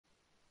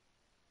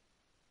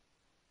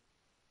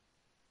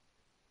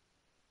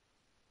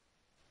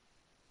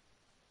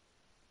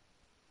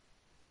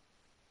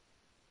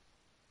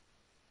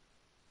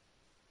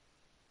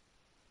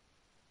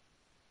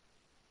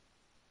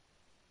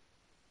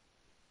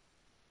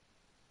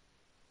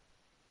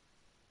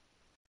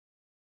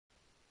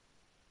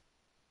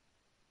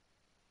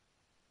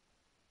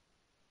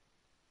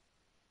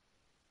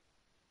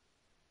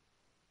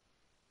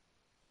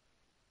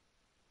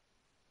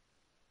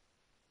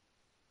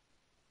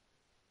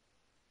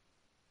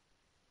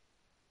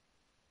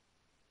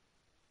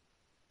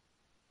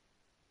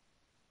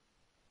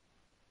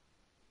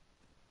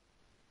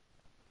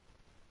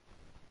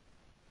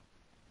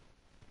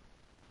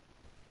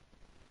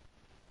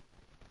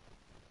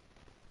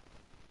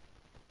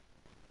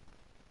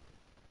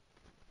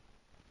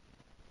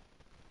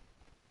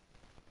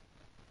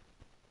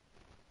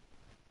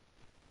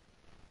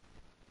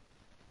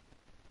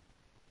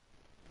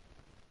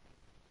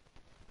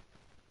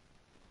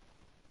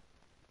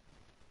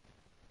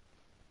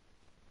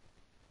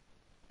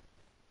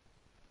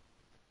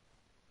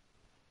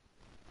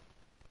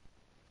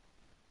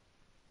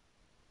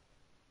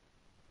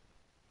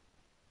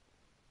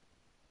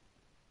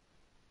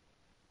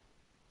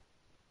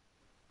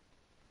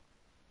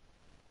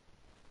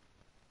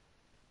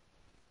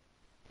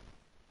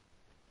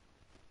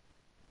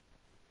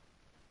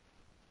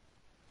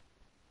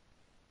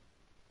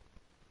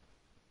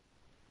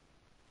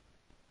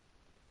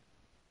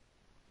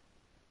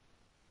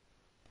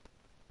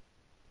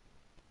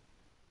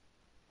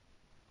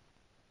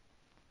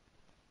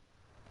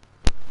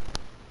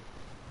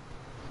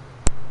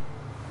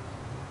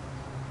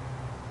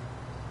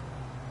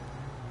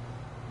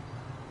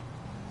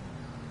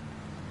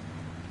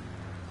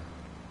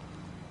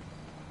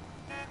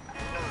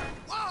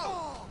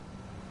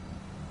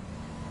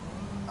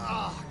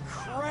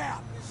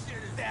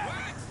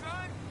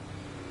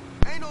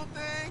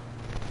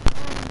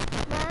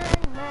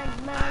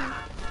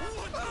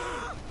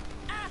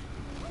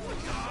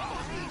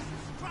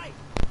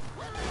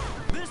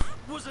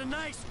a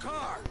nice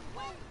car.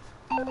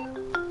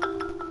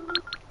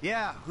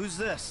 Yeah, who's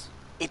this?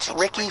 It's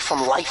Ricky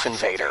from Life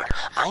Invader.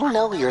 I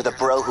know you're the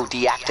bro who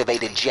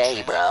deactivated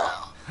Jay, bro.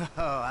 Oh,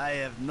 I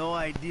have no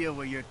idea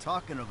what you're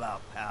talking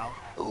about, pal.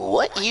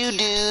 What you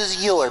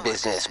do's your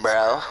business,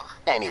 bro.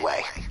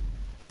 Anyway.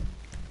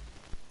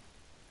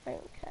 I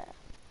don't care.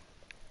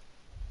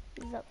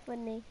 Is that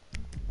funny?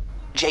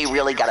 Jay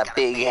really got a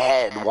big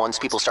head once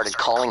people started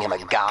calling him a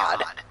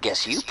god.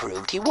 Guess you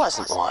proved he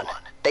wasn't one.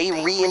 They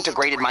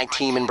reintegrated my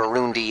team in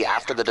Burundi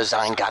after the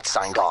design got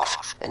signed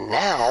off. And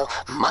now,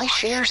 my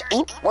shares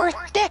ain't worth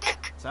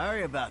dick.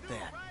 Sorry about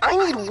that. I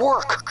need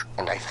work,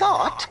 and I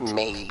thought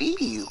maybe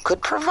you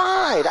could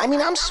provide. I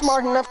mean, I'm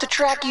smart enough to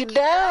track you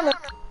down.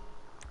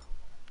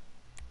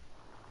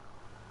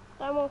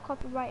 I want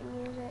copyright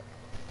music.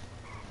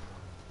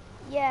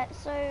 Yeah,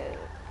 so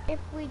if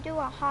we do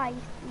a heist,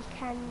 we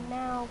can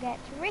now get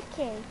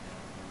Ricky,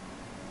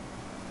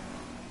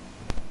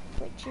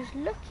 which is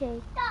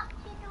lucky.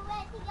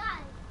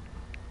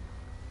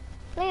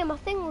 Liam, I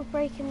think we're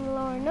breaking the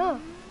law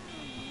enough.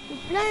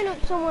 We've blown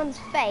up someone's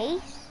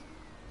face.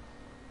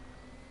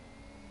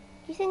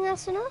 Do you think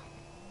that's enough?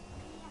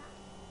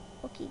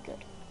 Okay,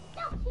 good.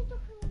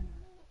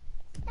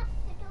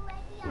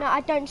 No,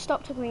 I don't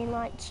stop to green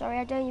light. Sorry,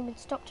 I don't even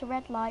stop to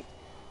red light.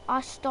 I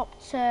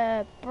stopped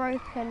to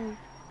broken.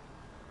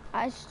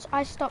 I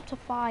stopped to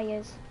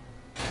fires.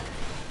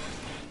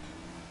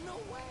 No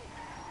way.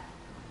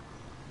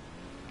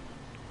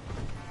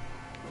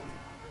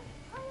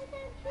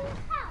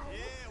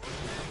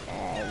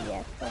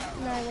 Yeah, but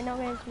no, we're not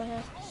going to my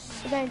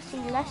house. We're going to see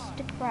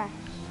Lester Crash.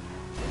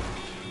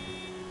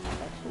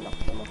 Let's knock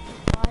him off his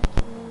bike.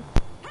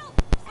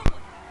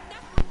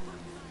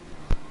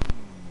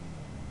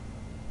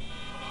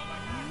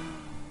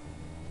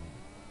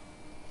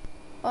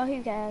 Oh,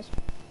 who cares?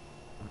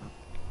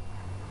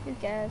 Who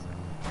cares?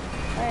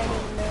 I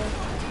don't even know.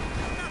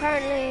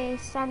 Apparently,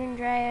 San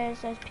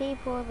Andreas, there's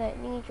people that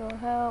need your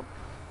help,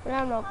 but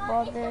I'm not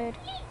bothered.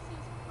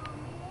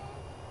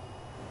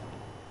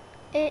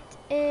 It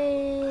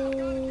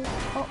is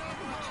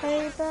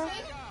October,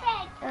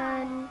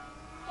 and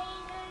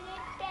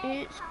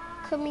it's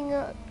coming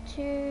up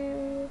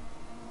to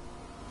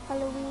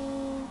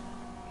Halloween,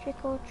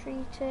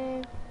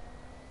 trick-or-treating,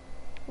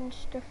 and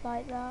stuff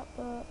like that,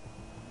 but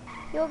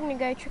you're gonna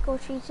go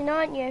trick-or-treating,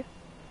 aren't you?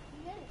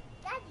 No,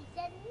 Daddy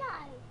said no.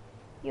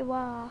 You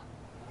are.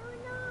 No,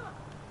 not.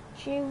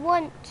 Do you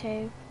want to?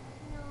 No.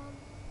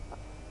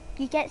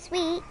 You get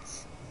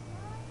sweets.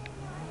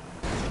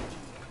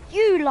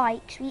 You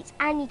like sweets,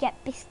 and you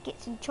get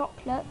biscuits and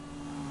chocolate.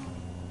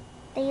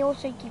 They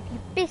also give you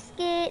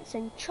biscuits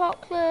and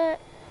chocolate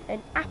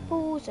and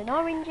apples and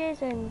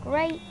oranges and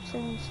grapes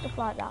and stuff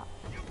like that.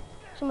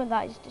 Some of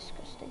that is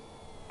disgusting.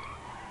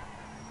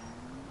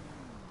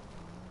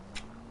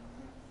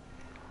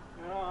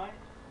 Alright.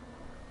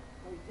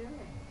 What are you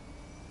doing?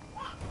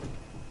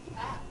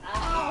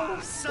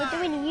 We're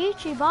doing a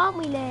YouTube, aren't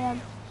we, Liam?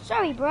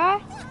 Sorry,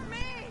 bruh.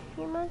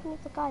 You remind me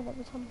of the guy that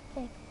was on the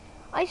thing.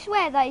 I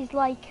swear that is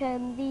like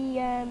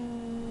the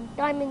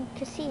Diamond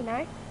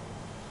Casino.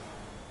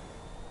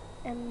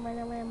 Yeah,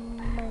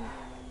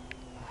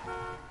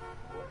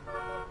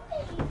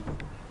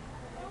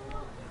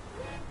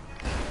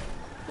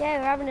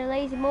 we're having a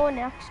lazy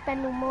morning. I have to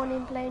spend all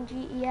morning playing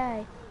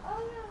GTA.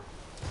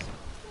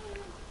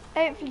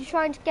 Hopefully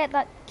trying to get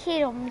that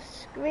kid on the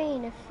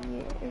screen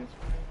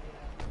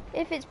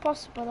if it's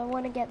possible. I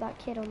want to get that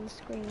kid on the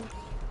screen.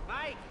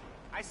 Mike,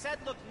 I said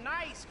look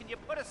nice. Can you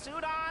put a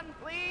suit on,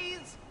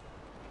 please?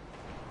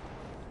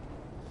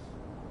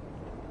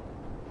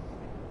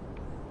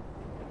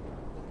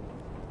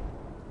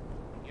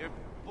 You're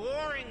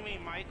boring me,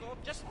 Michael.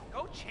 Just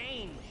go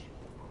change.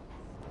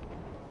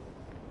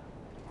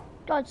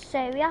 God's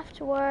sake, we have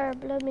to wear a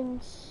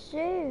blooming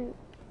suit.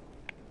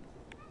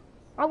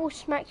 I will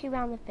smack you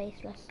around the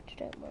face, Lester,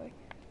 don't worry.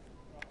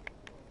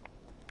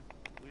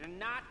 We're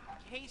not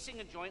casing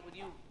a joint with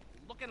you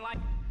looking like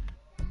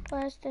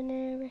Where's the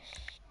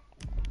nearest?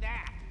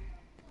 that.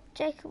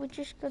 Jacob, we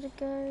just gotta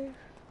go.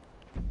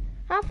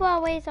 How far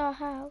away is our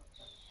house?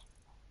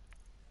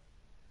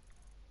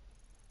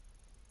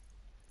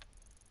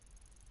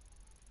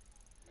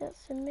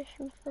 That's a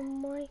mission for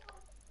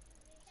Michael,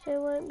 so he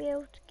won't be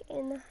able to get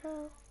in the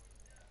house.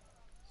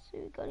 So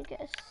we gotta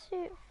get a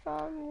suit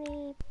from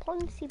the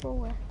Ponzi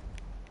boy.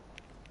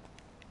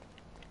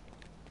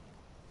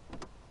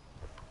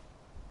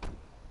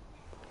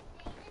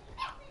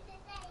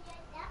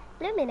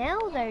 Blooming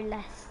hell though,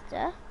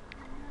 Lester.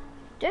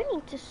 Don't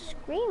need to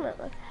scream at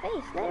my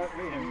face. Let's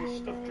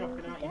Stuff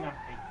dropping out your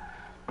nappy.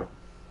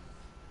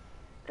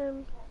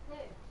 Come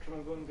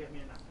on, go and get me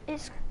a nappy.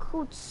 It's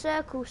called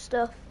circle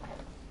stuff.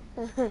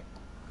 Yeah,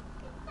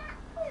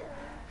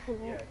 don't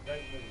move.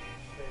 Stay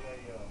where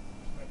you are.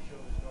 Just make sure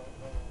there's no...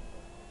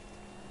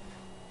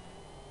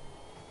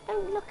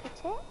 Don't look at it.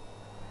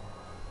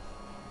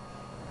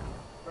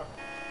 Right, go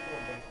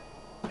on, Ben.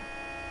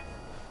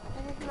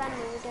 This is random,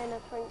 we're doing a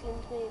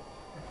Franklin's move.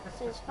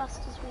 So as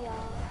fast as we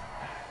are.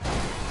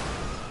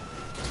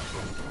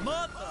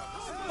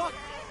 Motherfucker!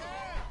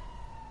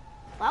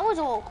 That was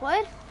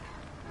awkward.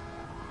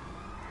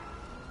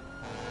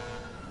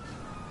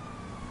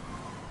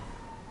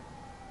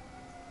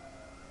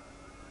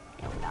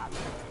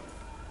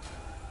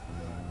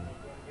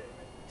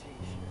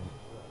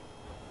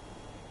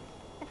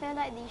 I feel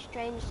like these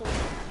trains are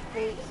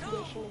very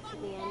traditional to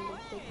the end of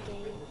the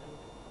game,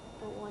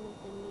 but one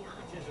of them you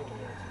have to do.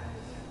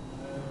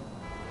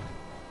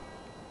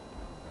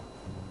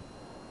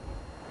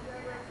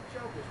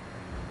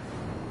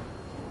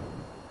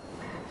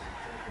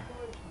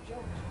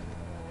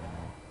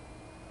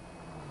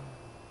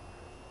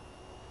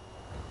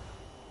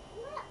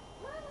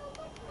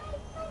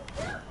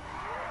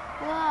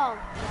 Whoa!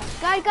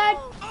 Go!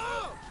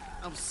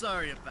 I'm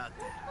sorry about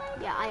that.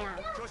 Yeah, I am.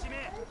 I've not seen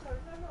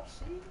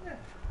them.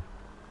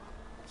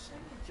 I've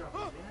seen the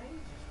joggers in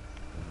ages.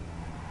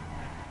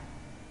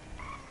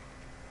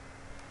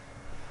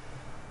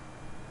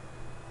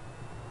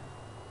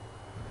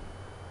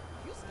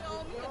 You still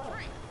owe me a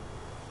drink.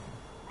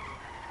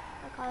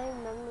 I can't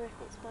remember if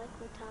it's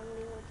Michael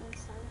Townley or D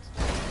Sounds.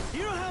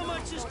 You know how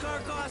much this car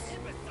costs?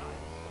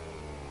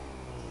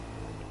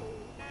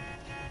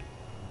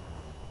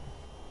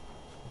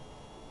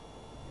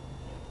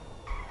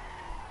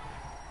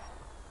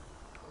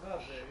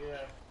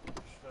 Yeah.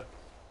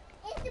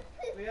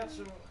 We had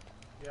some.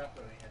 Yeah, I've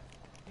got it here.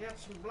 We had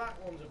some black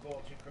ones I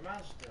bought you from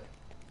Asda.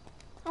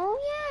 Oh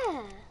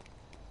yeah.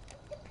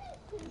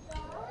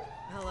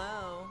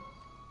 Hello.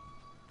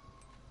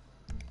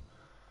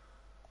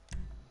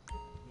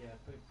 Yeah,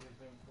 Poopy's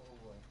been put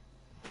away.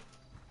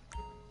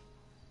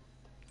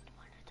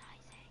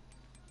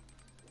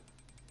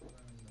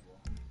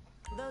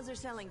 Those are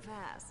selling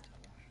fast.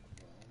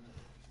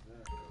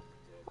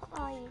 What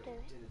are you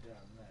doing? Did it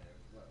down there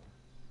as well.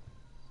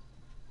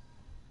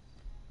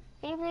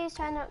 Can you please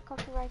turn that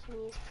copyright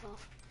music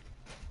off?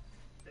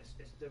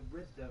 It's the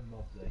rhythm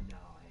of the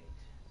night.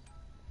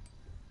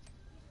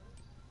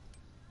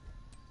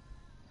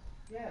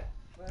 Yeah,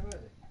 where were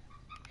they?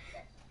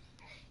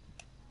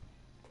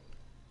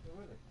 Where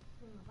were they?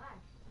 In my bag.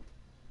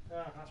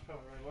 Oh, that's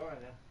probably why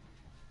then.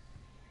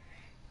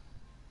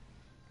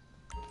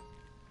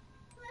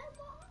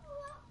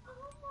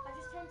 I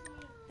just tend to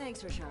leave. Thanks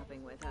for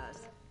shopping with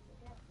us.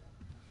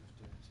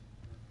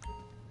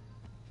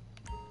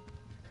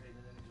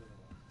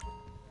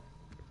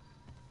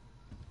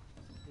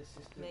 This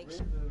is the Make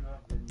rhythm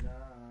of the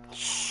night.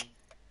 Shh.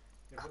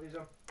 Everybody's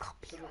on.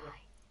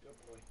 Copyright. Good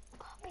boy.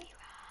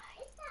 Copyright.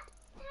 Is that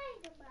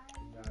Tiger Man?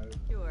 No.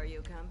 Sure,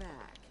 you come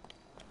back.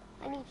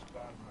 I need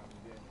Spider-Man is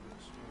getting a bit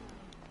stupid.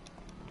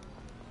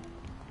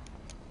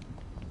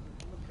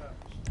 Look at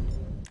us.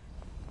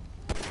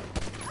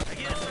 I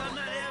guess I'm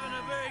not having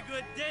a very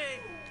good day.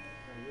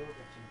 No, you're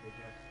getting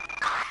bigger.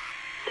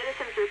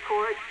 Citizens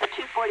report a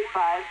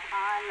 245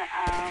 on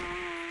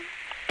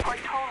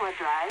Portola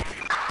Drive.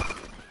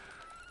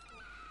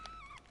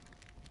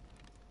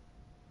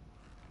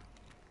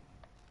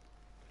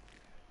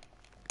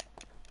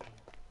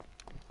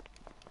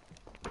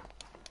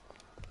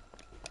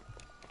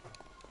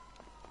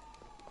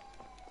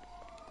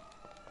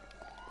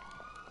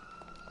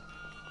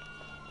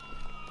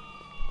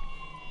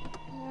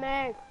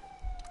 no.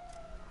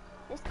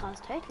 This car's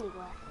totally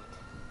worth it.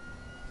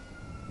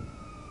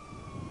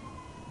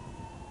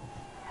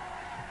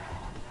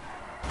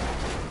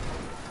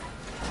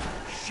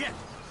 Shit!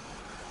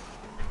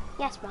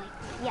 Yes, Mike.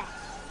 Yes.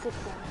 Good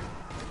boy.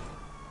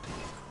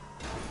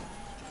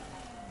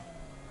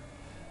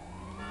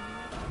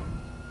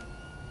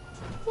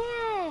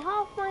 Yay!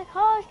 Half my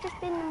car's just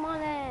been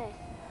demolished.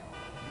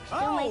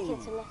 Still make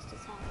it to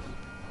Lester's house.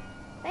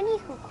 Then you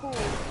can call.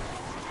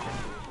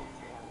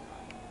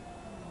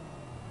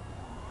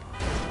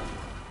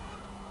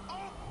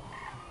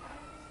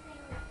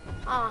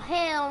 Oh,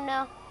 hell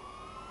no.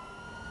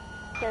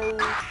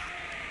 Those.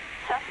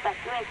 Suspect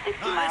doing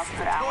 60 miles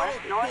per hour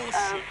north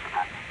of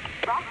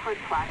Rockford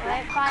Plaza.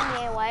 Won't find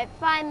me, won't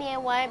find me,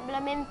 won't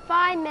blooming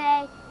find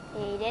me.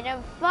 He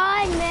didn't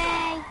find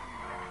me.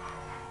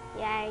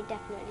 Yeah, he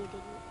definitely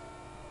didn't.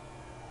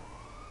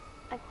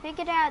 I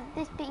figured out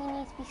this bit you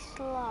need to be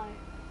slow.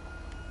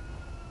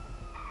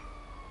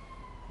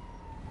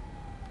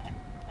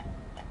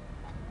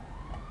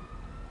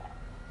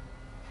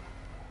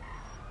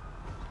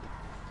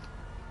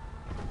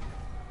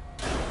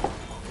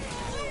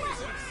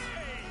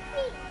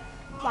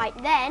 Right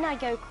then, I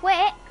go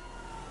quick.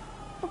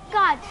 For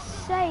God's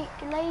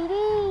sake,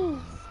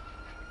 ladies.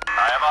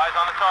 I have eyes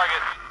on the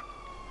target.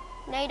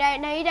 No, you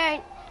don't. No, you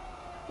don't.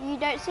 You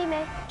don't see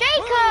me.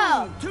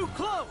 Jacob! Ooh, too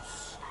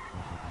close!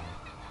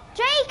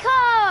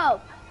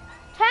 Jacob!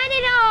 Turn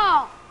it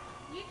off!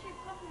 YouTube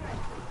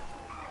copyright.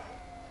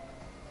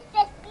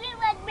 There's blue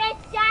and red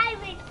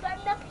sirens from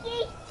the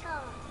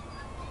future.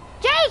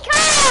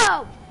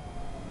 Jacob!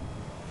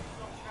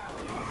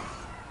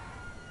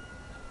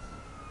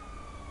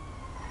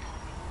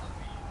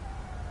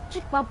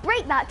 Well,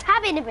 break that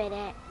tab in a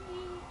minute.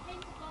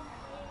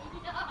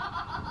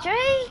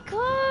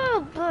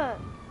 Jacob! Oh,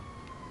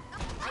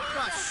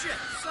 shit,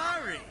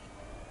 sorry.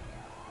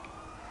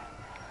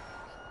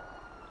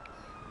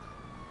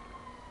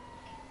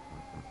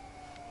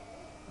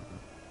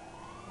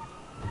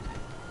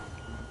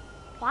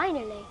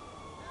 Finally.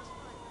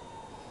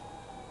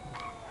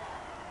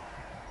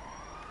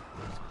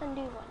 Let's go and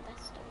do what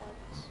Lester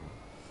wants.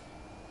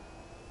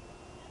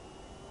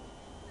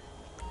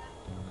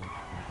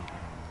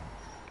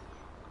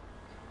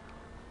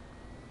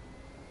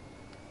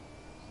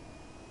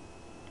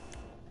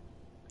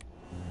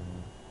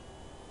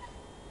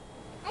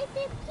 I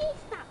did please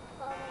stop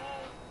for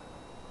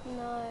me.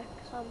 No,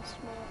 because I'm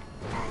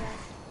smart.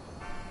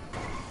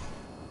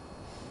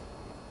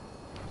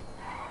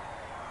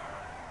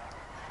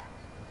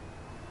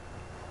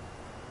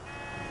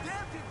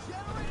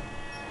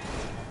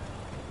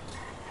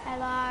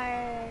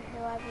 Hello,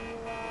 whoever you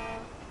are.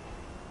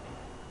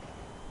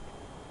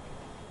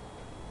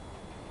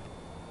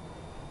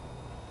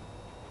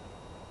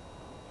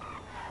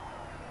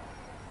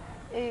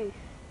 Oof.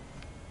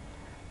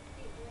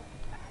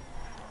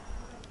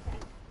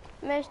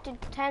 Most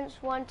intense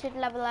wanted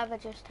level ever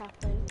just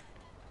happened.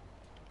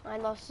 I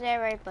lost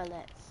 0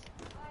 bullets.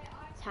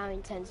 That's how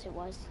intense it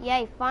was.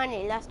 Yay,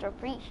 finally Lester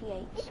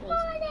appreciates us.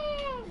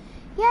 Morning!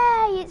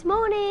 Yay, it's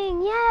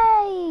morning,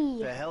 yay!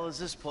 The hell is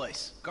this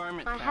place?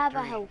 Garment I factory. have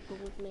a helper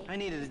with me. I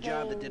needed a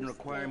job that didn't Things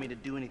require me that-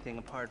 to do anything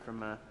apart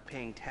from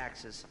paying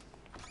taxes.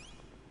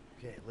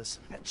 Okay,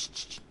 listen.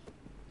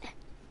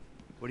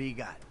 What do you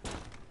got?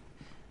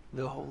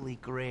 The Holy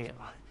Grail,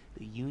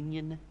 the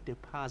Union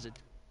Deposit.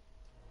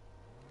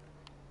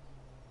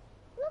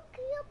 Look at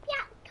your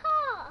black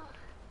car.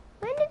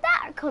 When did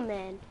that come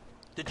in?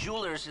 The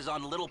Jewelers is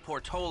on Little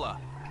Portola.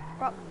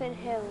 Rockford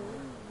Hill.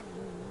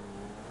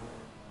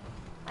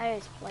 I know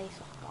this place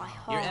off by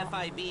heart. Your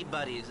FIB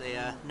buddies, they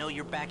know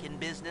you're back in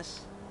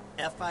business?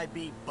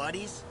 FIB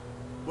buddies?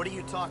 What are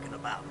you talking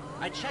about?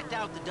 I checked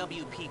out the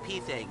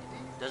WPP thing.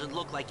 Doesn't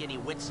look like any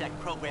WITSEC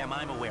program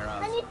I'm aware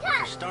of. And you For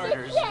touched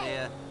starters,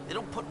 it. they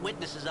don't put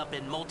witnesses up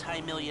in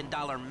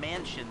multi-million-dollar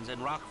mansions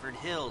in Rockford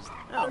Hills.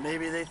 Oh,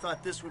 maybe they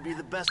thought this would be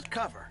the best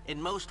cover.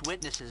 And most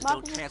witnesses Why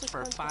don't would you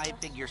transfer think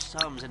that? 5-figure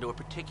sums into a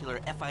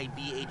particular FIB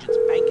agent's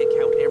bank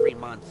account every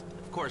month.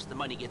 Of course, the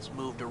money gets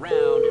moved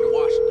around and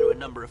washed through a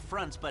number of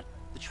fronts, but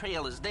the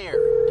trail is there.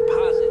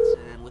 Deposits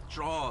and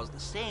withdrawals, the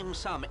same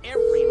sum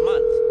every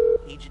month.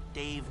 Agent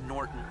Dave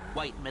Norton,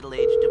 white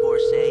middle-aged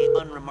divorcee,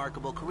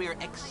 unremarkable career,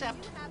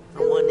 except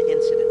for one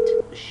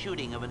incident. The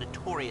shooting of a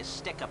notorious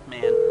stick-up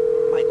man,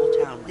 Michael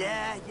Townley.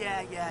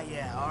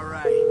 Yeah, all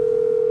right.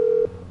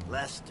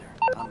 Lester,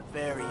 I'm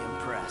very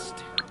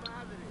impressed.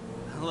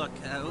 Look,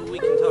 we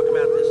can talk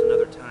about this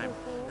another time.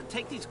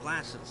 Take these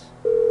glasses.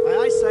 My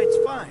eyesight's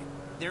fine.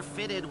 They're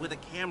fitted with a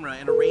camera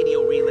and a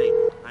radio relay.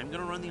 I'm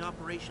gonna run the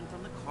operation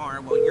from the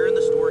car while you're in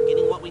the store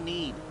getting what we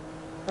need.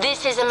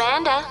 This is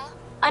Amanda.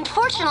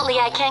 Unfortunately,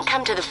 I can't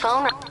come to the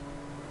phone.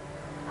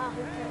 Oh,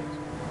 who cares?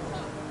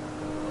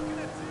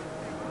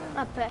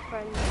 My best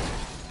friend.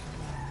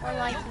 I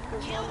like it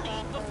because Kill I'm me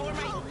bad before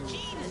friend. my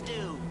jeans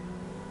do.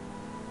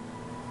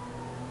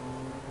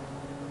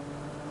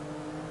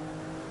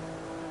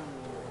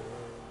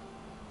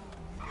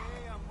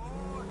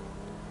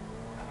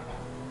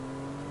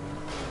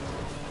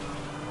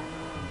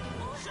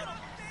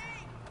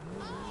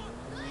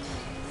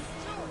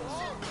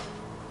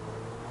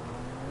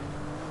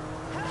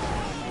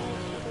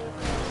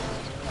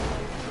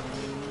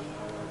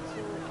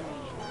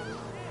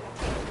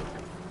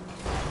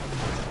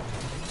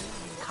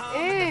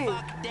 Calm the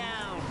fuck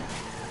down.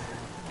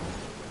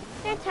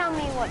 Don't tell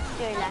me what to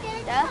do,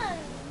 Lester.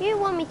 You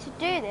want me to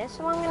do this,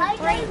 so I'm going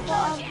to break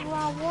whatever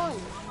I want.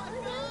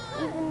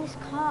 Even this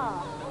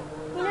car.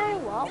 You know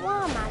what?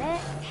 While I'm at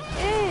it.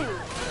 Ooh.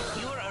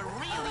 You're a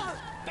really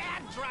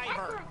bad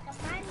driver.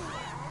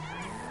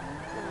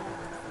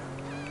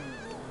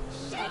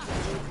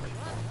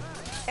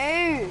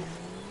 Ooh.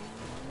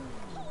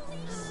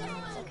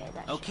 Okay,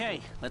 that's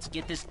Okay, let's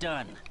get this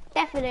done.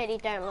 definitely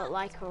don't look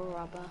like a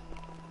robber.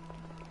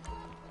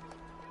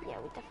 Yeah,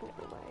 we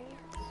definitely won't.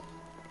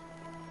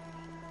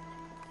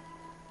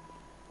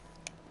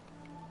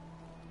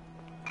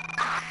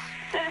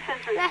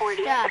 Citizens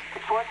reporting Lester.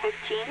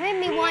 415. Made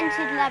me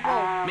wanted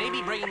level.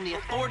 Maybe bringing the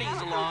authorities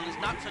along is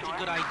not such a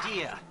good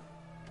idea.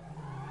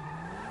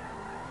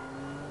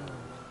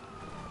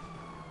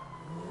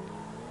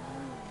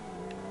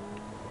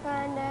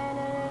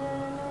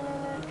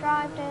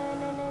 Drive.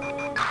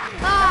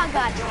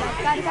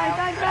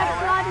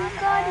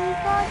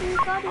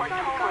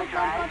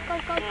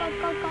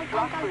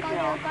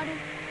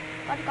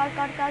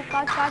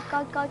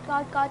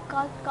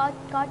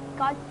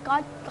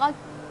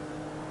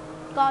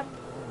 Oh God!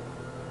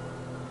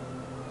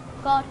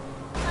 God.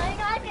 I'm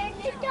not going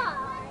to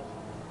die.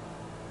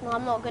 No,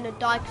 I'm not gonna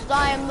die because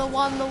I am the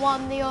one,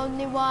 the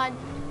only one.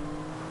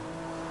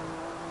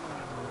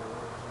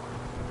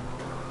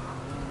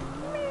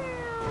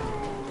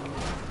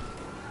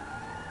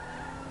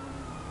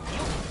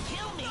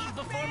 Kill me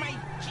before my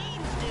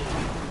jeans do.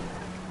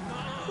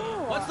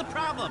 What's the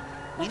problem?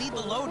 We need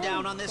the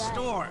lowdown on this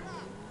store.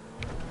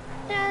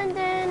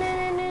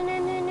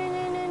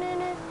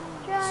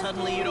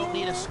 Suddenly you don't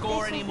need a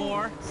score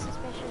anymore?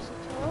 Suspicious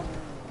at all.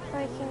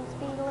 Breaking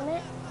speed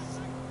limits.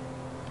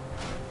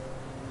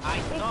 I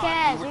Who thought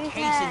cares? you were Who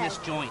casing cares?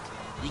 this joint.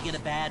 You get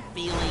a bad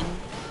feeling?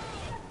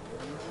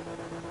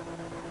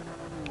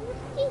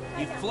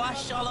 You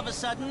flush all of a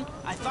sudden?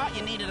 I thought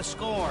you needed a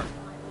score.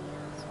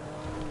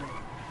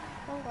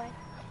 Wrong way.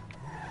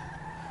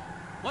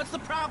 What's the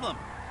problem?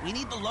 We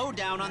need the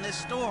lowdown on this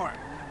store.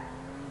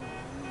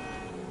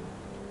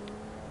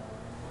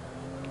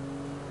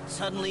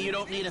 Suddenly you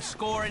don't need a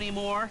score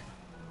anymore?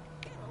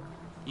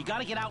 You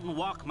gotta get out and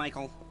walk,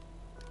 Michael.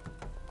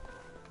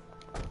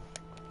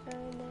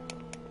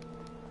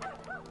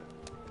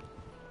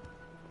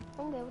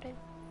 Wrong building.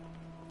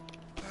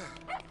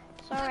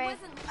 Sorry.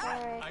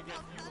 Sorry. I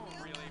guess you won't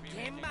really be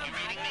You making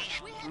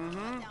reading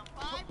me?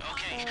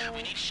 Okay,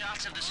 we need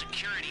shots of the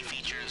security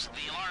features,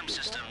 the alarm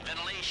system,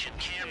 ventilation,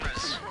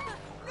 cameras.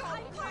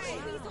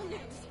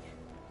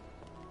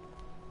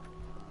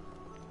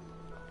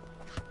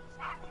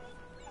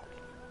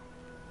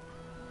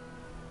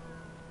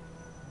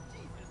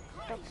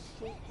 Dog's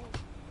sleeping.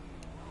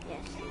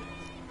 Yes.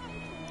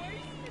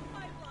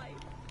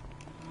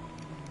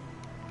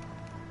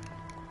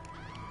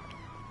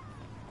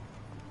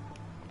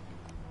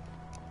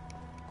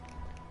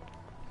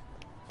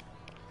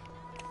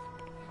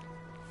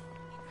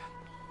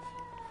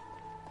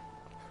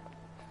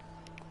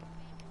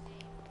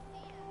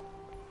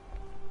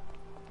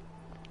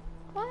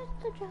 Why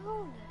did you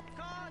hold it?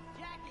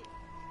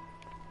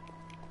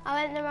 I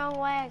went the wrong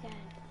way again.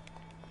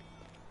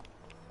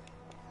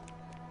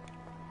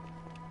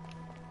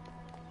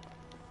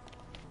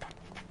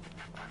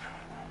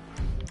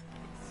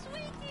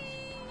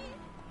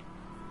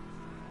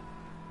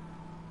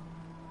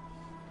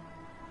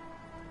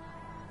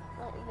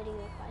 Like the video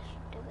if I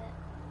should do it.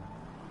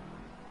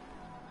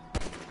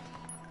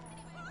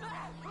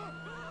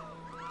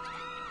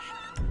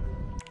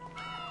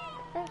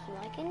 That's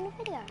like in the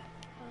video.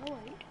 I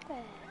won't do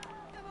it.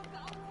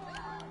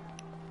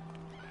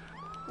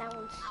 That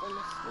one's still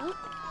asleep.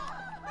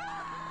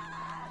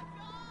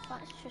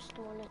 That's just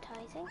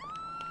monetizing.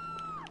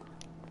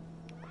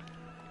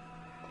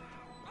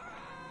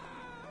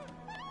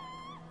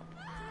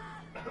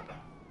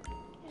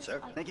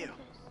 Sir, thank you.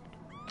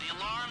 The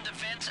alarm, the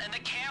vents, and the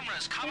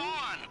cameras, come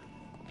on!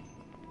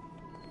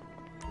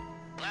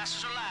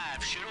 Glasses are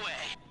live, shoot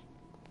away.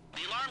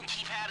 The alarm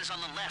keypad is on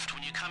the left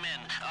when you come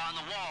in, on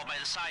the wall by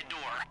the side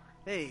door.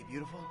 Hey,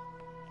 beautiful.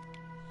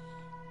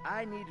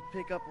 I need to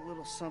pick up a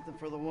little something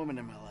for the woman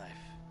in my life.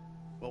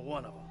 Well,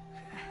 one of them.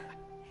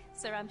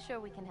 Sir, I'm sure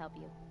we can help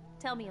you.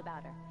 Tell me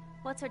about her.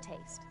 What's her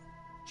taste?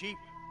 Cheap,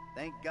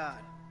 thank God.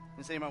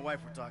 This ain't my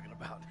wife we're talking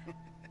about.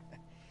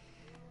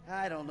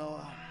 I don't know.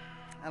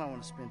 I don't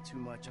want to spend too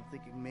much. I'm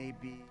thinking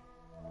maybe...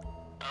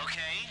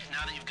 Okay,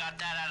 now that you've got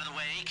that out of the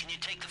way, can you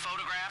take the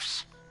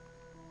photographs?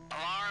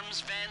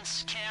 Alarms,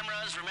 vents,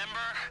 cameras,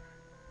 remember?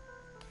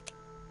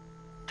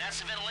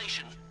 That's the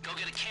ventilation. Go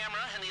get a camera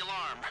and the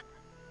alarm.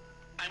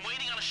 I'm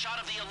waiting on a shot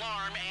of the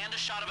alarm and a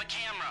shot of a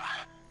camera.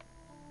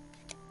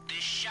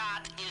 This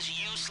shot is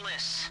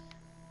useless.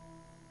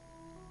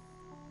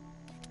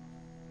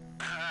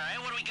 Alright,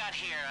 what do we got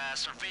here?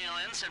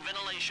 Surveillance and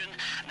ventilation.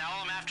 Now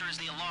all I'm after is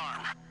the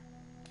alarm.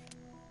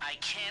 I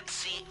can't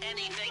see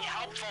anything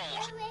helpful.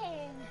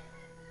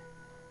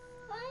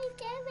 What are you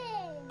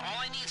doing? All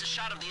I need is a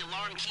shot of the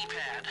alarm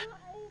keypad. What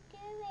are you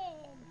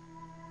doing?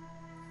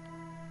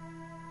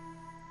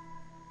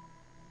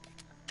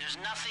 There's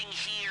nothing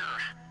here.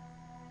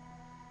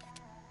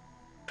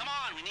 Come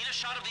on, we need a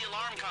shot of the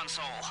alarm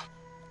console.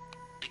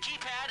 The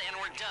keypad and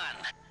we're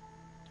done.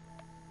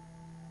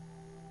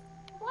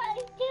 What are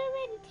you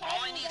doing, Taylor?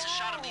 All I need is a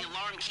shot of the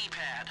alarm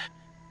keypad.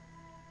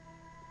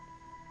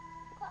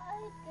 What are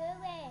you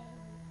doing?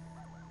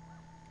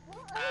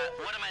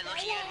 What am I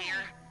looking at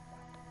here?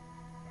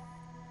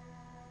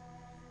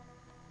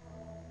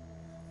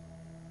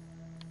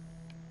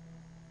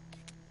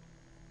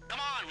 Come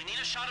on, we need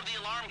a shot of the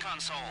alarm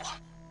console.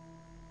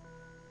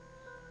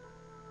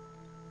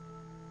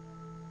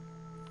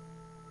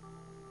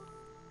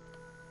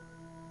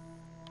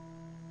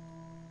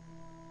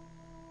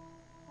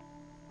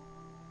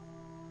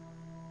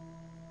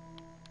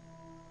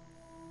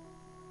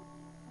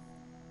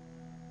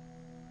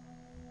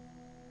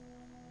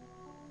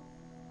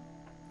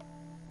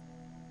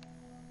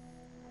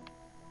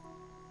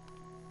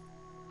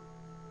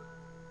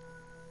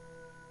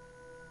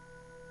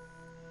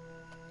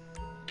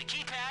 The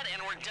keypad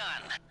and we're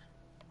done.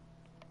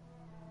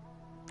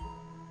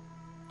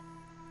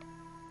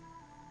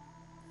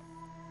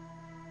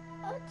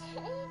 Oh,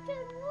 Taylor,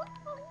 what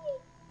are you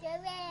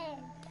doing?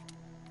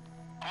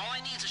 All I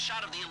need is a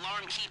shot of the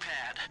alarm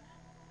keypad.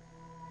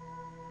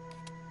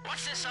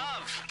 What's this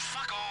of?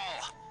 Fuck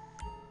all.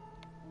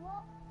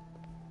 What?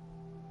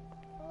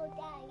 Oh,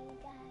 Daddy,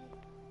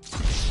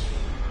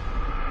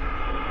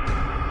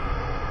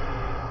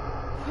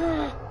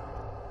 Daddy.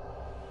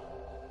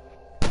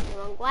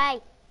 Wrong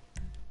way.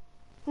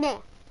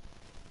 There.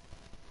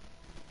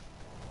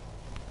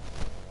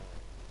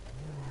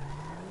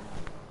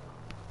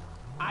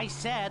 I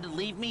said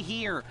leave me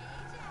here.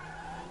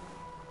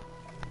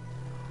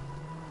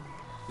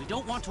 We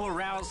don't want to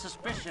arouse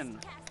suspicion.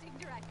 Casting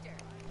director.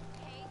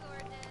 Hey,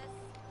 gorgeous.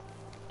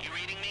 You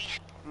reading me?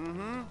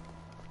 Mm-hmm.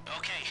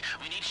 Okay,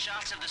 we need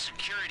shots of the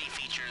security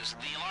features,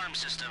 the alarm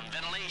system,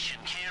 ventilation,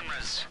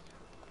 cameras.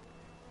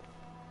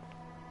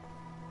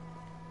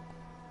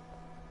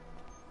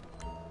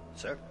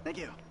 Sir? Thank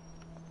you.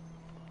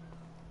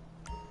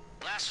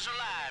 Glasses are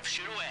live,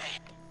 shoot away.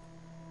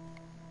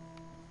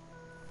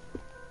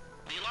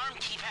 The alarm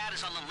keypad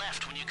is on the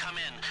left when you come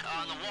in,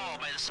 on the wall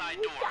by the side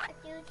door.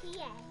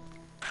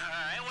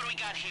 Alright, what do we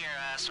got here?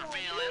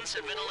 Surveillance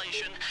and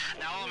ventilation.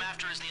 Now all I'm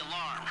after is the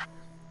alarm.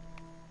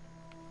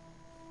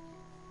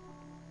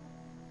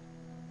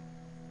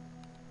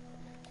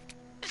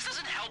 This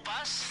doesn't help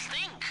us.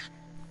 Think.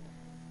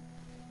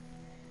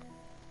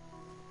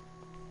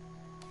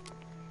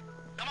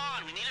 Come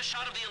on, we need a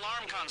shot of the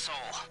alarm console.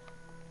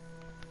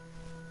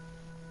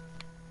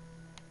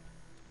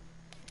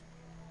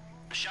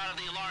 A shot of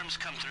the alarms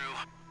come through.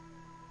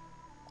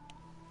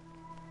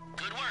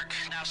 Good work.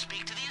 Now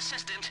speak to the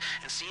assistant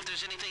and see if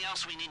there's anything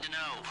else we need to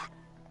know.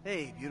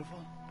 Hey,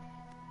 beautiful.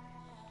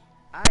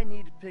 I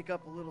need to pick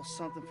up a little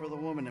something for the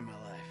woman in my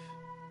life.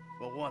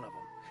 Well, one of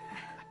them.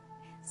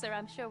 Sir,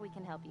 I'm sure we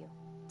can help you.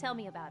 Tell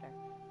me about her.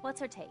 What's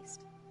her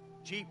taste?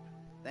 Cheap,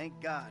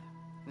 thank God.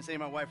 This ain't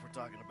my wife we're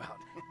talking about.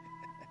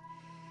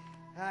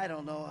 I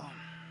don't know.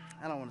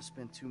 I don't want to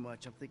spend too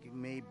much. I'm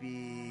thinking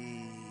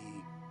maybe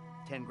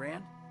 10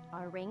 grand?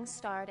 Our rings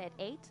start at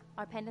 8,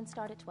 our pendants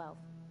start at 12.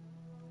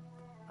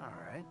 All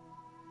right.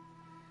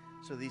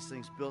 So these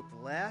things built to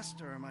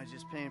last, or am I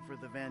just paying for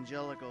the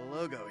Vangelico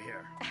logo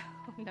here?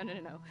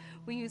 No.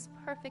 We use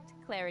perfect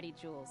clarity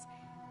jewels.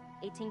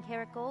 18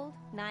 karat gold,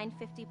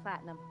 950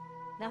 platinum.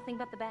 Nothing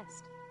but the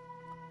best.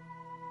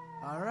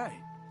 All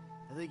right.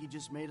 I think you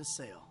just made a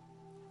sale.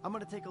 I'm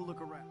gonna take a look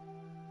around.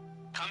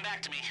 Come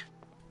back to me.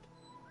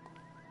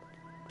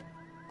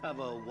 Have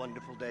a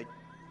wonderful day.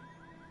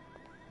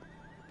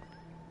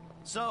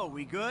 So,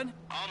 we good?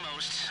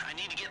 Almost. I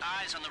need to get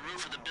eyes on the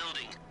roof of the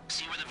building.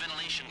 See where the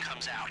ventilation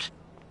comes out.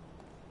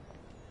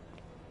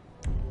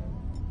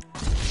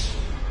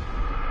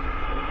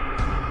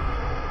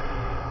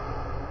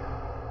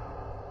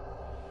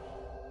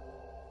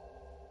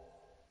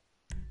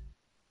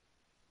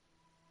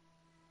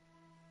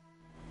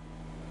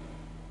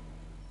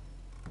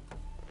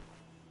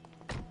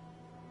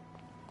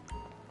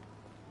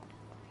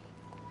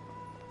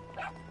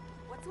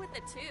 What's with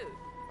the tooth?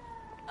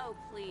 Oh,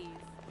 please.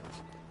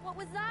 What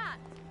was that?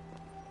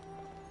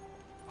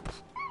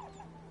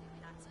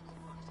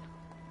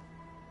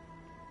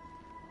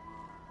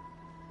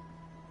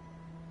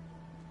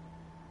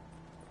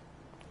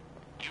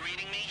 You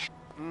reading me?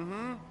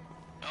 Mm-hmm.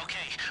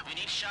 Okay, we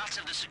need shots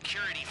of the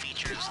security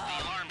features,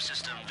 the alarm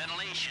system,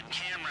 ventilation,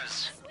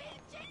 cameras. Sweet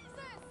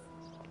Jesus!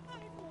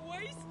 I've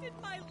wasted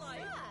my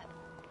life.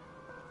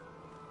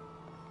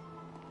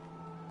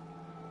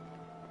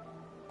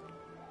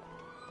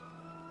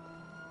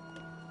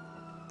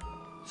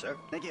 Sir?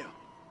 Thank you.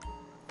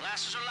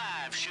 Glasses are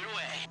live, shoot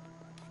away.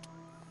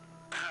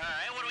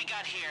 Alright, what do we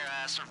got here?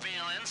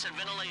 Surveillance and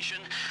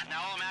ventilation.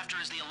 Now all I'm after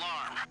is the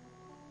alarm.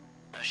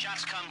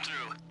 Shots come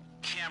through.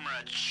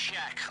 Camera,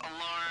 check.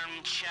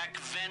 Alarm, check.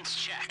 Vents,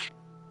 check.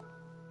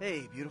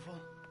 Hey, beautiful.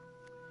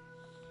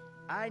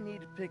 I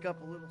need to pick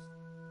up a little...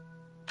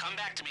 Come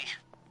back to me.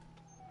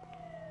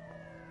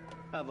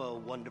 Have a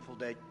wonderful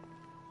day.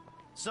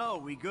 So,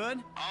 we good?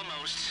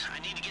 Almost. I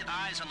need to get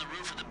eyes on the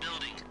roof of the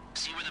building.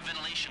 See where the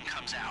ventilation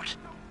comes out.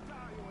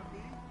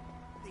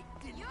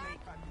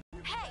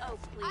 Hey, oh,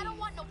 please. I don't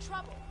want no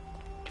trouble.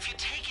 If you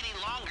take any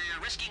longer,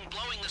 you're risking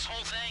blowing this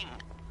whole thing.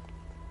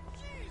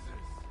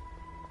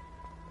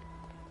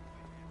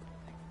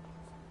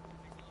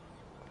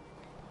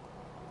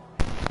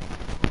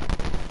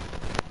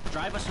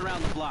 Drive us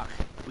around the block.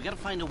 We gotta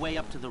find a way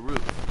up to the roof.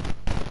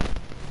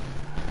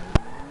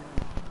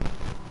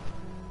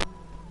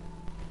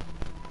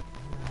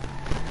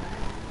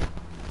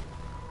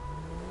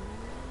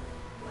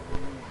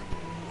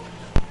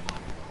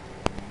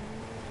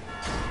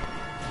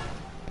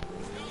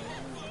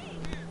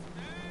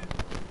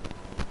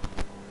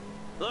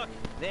 Look,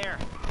 there.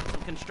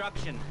 Some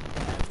construction.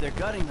 If they're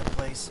gutting the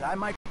place, I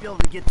might be able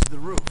to get to the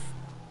roof.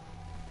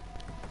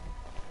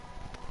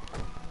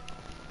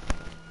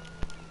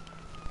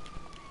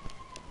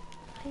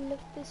 I love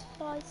this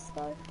place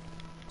though.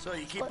 So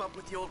you keep up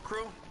with the old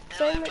crew?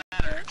 So That much.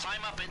 ladder.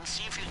 Climb up it and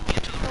see if you can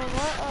get to the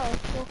roof. Alright,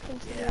 walking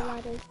to the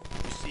ladders.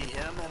 You see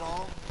him at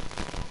all?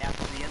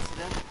 After the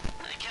incident?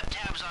 I kept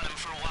tabs on him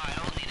for a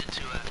while. Needed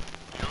to,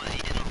 know that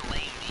he didn't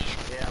blame me.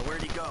 Yeah,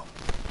 where'd he go?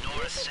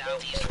 North,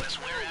 south, east, west,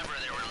 wherever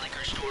there were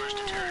liquor stores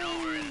to turn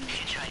over and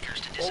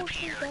hitchhikers to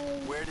disappear.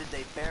 Where did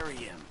they bury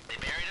him? They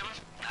buried him?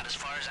 Not as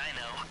far as I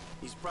know.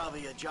 He's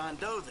probably a John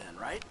Doe then,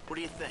 right? What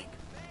do you think?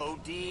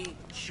 OD,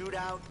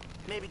 shootout,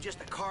 maybe just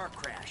a car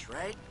crash,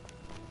 right?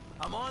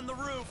 I'm on the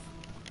roof.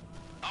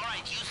 All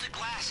right, use the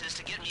glasses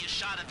to get me a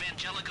shot of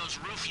Vangelico's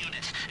roof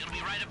unit. It'll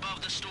be right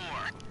above the store.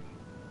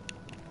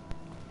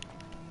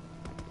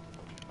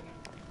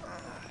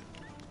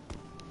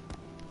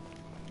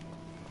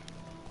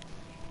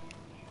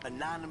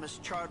 Anonymous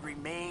charred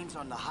remains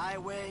on the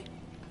highway.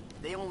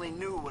 they only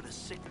knew what a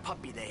sick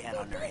puppy they had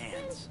on their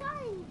hands.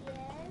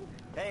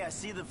 Hey, I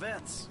see the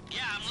vents. Yeah,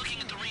 I'm looking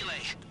at the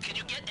relay. Can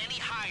you get any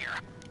higher?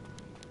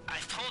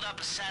 I've pulled up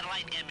a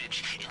satellite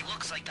image. It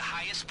looks like the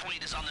highest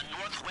point is on the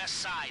northwest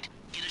side.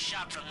 Get a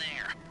shot from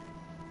there.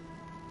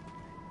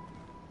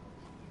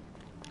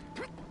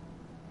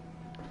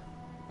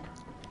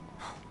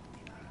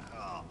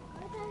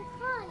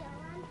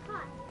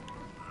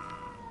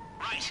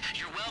 Right,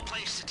 you're well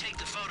placed to take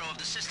the photo of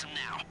the system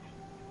now.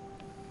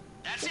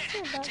 That's it.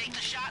 Take the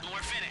shot and we're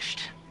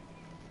finished.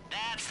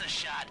 That's the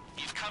shot.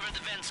 You've covered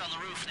the vents on the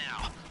roof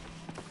now.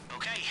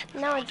 Okay,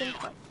 now I do. do.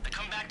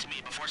 Come back to me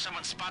before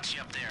someone spots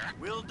you up there.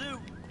 Will do.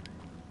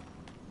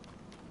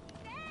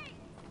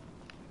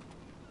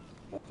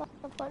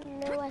 I've got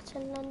nowhere to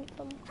land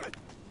from.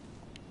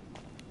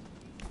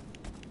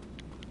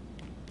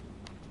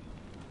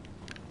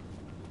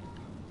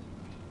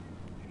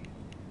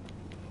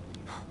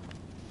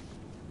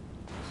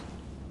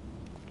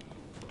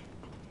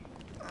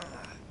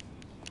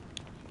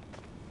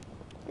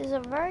 It's a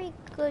very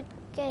good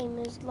game.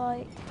 Is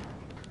like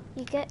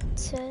you get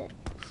to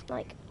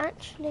like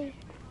actually.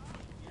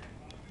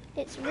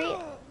 It's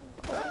real.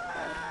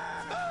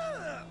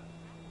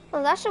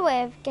 Oh, that's a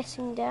way of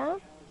getting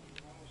down.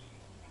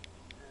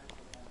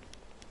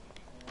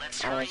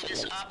 Let's hurry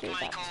this up, do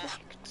that, Michael. so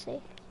you can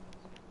see.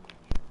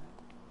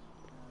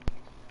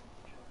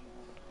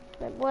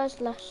 Right,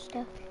 where's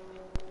Lester?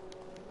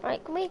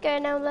 Right, can we go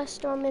now,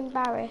 Lester? I'm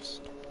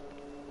embarrassed.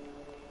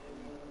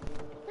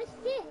 What's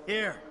this?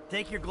 Here,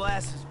 take your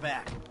glasses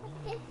back.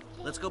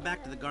 Let's go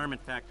back to the garment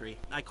factory.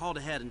 I called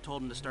ahead and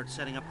told him to start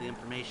setting up the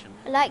information.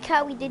 I like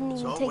how we didn't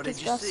even So, take what his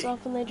did you glasses see?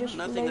 off and they just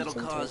Nothing that'll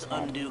float into cause his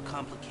head. undue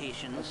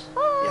complications.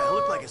 Yeah, it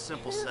looked like a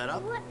simple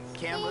setup.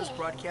 Cameras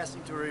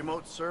broadcasting to a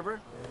remote server.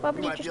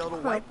 Probably You might just be able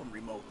to a wipe them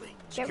remotely.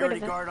 Get Security rid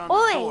of it. guard on the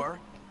Oi! door.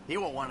 He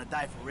won't want to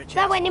die for rich.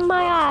 That went in assholes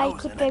my with eye, his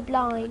nose could in go it.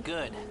 blind.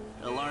 Good.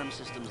 Alarm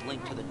system's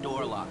linked to the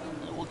door lock.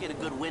 We'll get a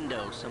good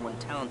window. Someone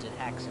talented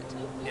hacks it.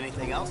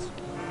 Anything else?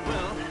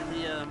 Well,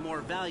 the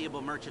more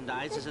valuable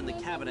merchandise is in the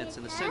cabinets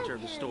in the center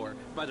of the store,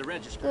 by the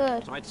register.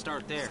 Good. So I'd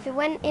start there. If it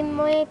went in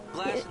my,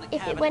 Glass in the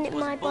if it went in cabinets my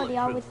wasn't body,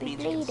 I would bulletproof, be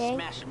means you can bleeding,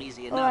 smash them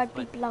easy or enough, I'd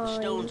be but the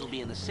blind, stones will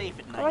be in the safe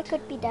at or I night.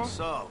 could be deaf.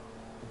 So,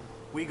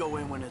 we go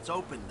in when it's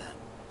open then.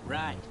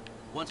 Right.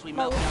 Once we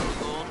melt down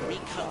the gold,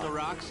 recut the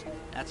rocks,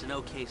 that's an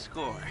okay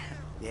score.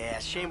 Yeah,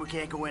 shame we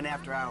can't go in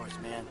after hours,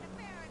 man.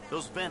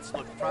 Those vents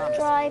look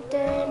promising. Drive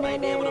Might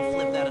be able to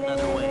flip that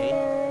another way.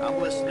 I'm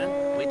listening.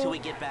 Wait till we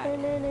get back.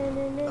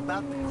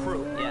 About the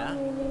crew. Yeah?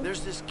 There's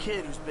this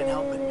kid who's been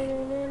helping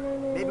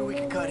me. Maybe we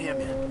could cut him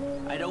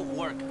in. I don't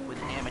work with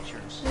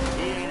amateurs.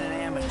 He ain't an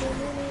amateur.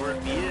 Or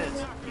if he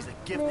is, he's a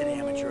gifted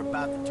amateur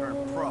about to turn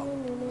pro.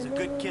 He's a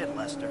good kid,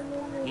 Lester.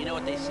 You know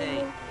what they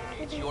say?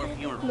 It's your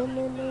funeral.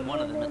 One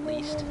of them, at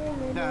least.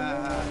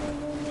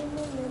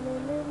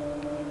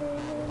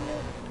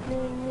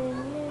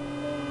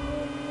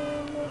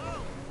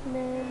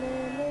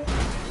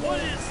 What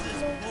is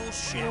this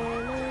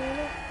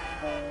bullshit?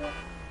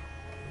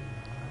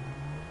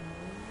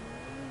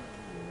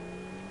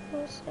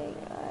 I'll say,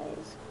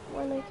 guys,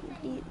 when I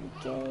complete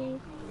the game,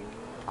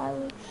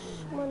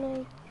 when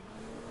I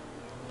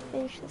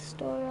finish the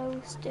story, I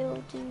will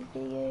still do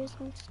videos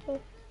and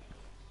stuff.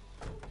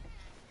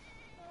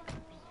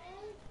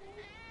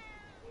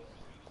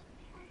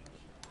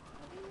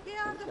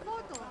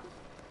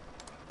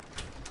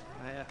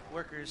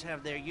 Workers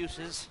have their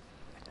uses.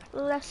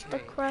 Lester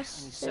Let me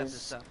set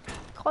this Cress's up.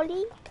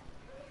 colleague.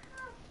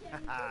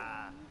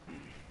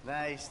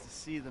 Nice to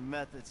see the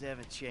methods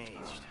haven't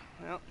changed.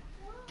 Well,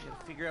 we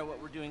gotta figure out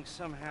what we're doing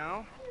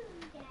somehow.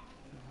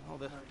 All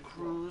the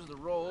crews, the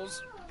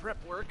rolls,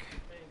 prep work.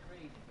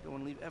 Don't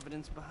want to leave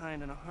evidence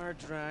behind on a hard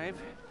drive.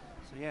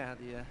 So yeah,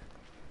 the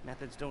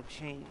methods don't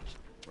change.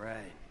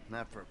 Right,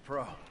 not for a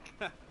pro.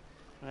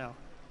 Well,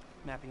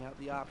 mapping out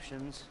the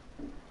options,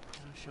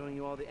 showing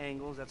you all the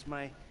angles, that's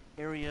my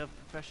area of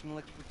professional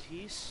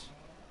expertise.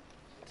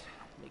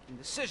 Making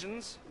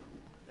decisions,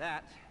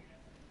 that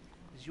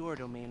is your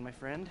domain, my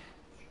friend.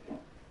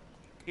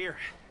 Here.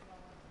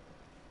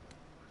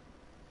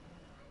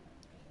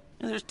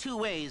 Now, there's two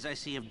ways I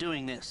see of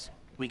doing this.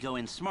 We go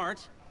in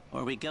smart,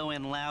 or we go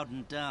in loud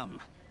and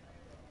dumb.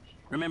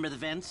 Remember the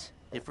vents?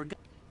 If we're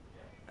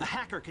a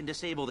hacker can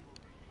disable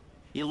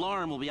the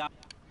alarm will be out.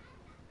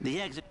 The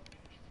exit.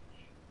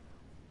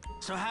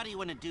 So how do you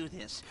want to do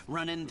this?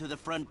 Run in through the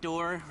front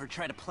door, or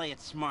try to play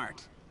it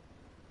smart?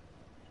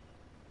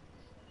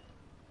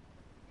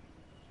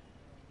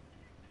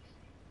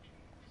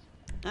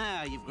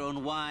 Ah, you've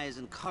grown wise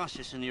and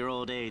cautious in your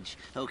old age.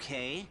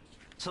 Okay.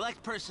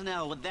 Select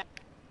personnel with that.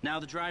 Now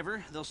the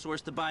driver, they'll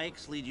source the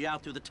bikes, lead you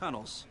out through the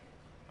tunnels.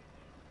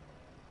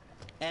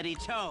 Eddie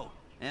Tow.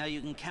 Now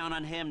you can count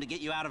on him to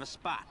get you out of a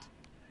spot.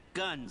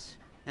 Guns.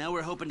 Now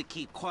we're hoping to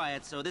keep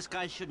quiet, so this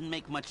guy shouldn't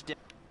make much difference.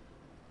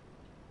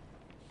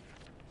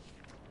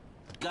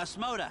 Gus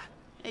Moda.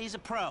 He's a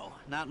pro.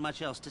 Not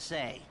much else to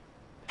say.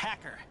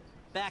 Hacker.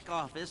 Back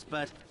office,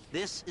 but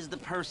this is the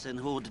person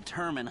who will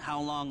determine how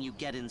long you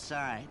get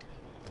inside.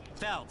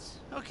 Phelps.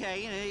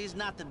 Okay, he's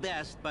not the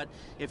best, but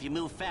if you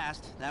move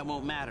fast, that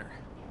won't matter.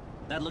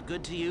 That look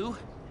good to you?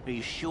 Are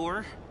you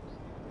sure?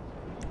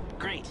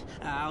 Great.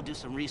 I'll do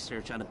some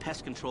research on the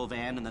pest control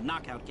van and the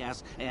knockout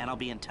gas, and I'll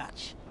be in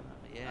touch.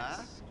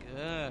 Yes,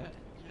 good.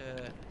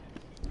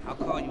 I'll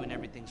call you when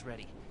everything's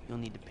ready. You'll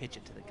need to pitch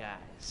it to the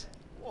guys.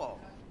 Whoa,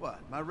 what?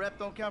 My rep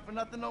don't count for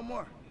nothing no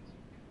more?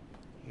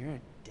 You're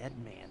a dead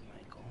man,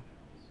 Michael.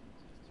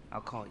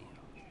 I'll call you.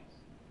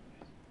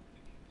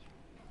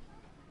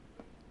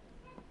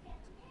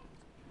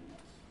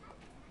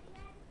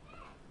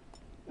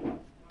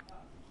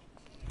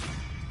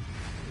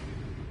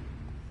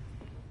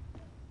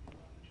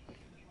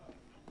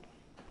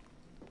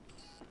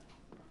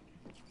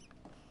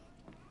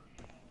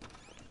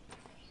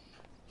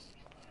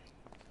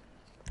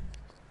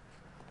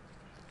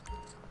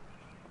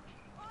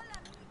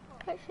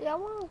 Actually, I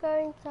want to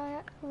go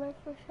inside mode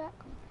for a sec.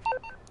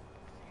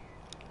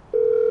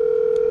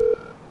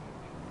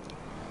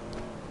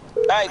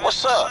 Hey,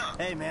 what's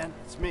up? Hey, man,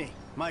 it's me,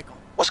 Michael.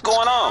 What's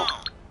going on?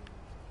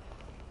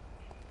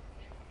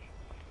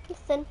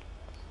 Listen.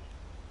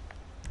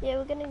 Yeah,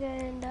 we're gonna go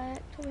in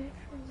direct mode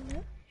for a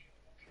minute.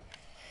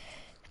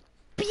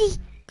 Because,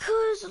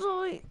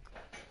 like,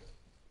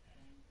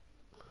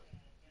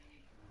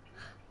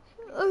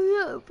 I've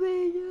not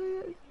been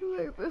direct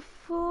mode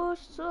before,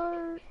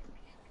 so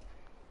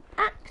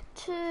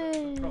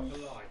actors.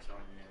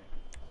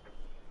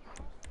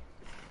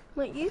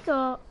 What you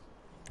got?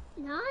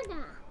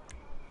 Nada.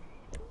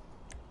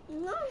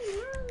 No.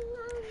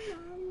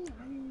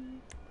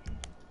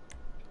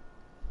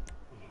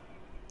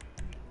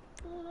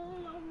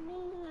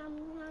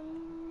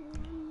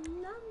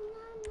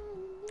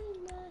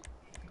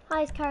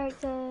 Hi,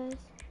 characters.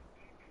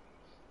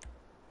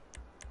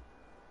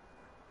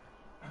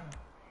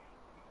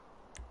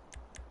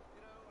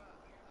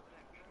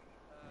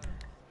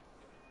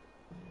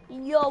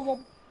 Yo,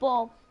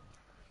 Bob.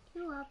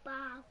 You are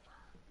Bob.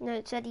 No,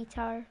 it's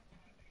editor.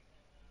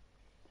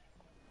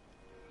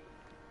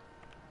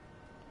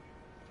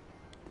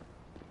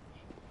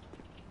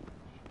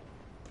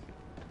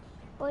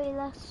 Boy,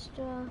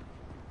 Lester.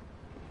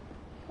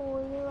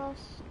 Boy,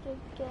 Lester,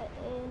 get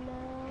in.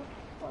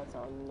 What's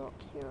on? Knock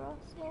your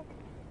ass off.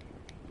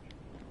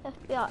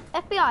 FBI.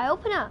 FBI,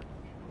 open up.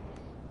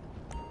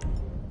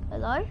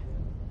 Hello?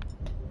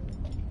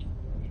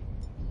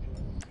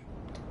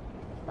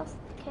 If that's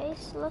the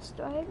case,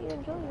 Lester, I hope you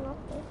enjoy your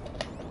office.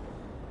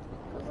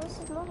 Because this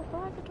is not a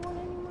private one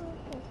anymore.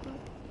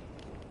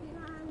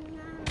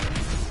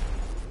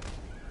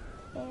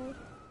 Okay.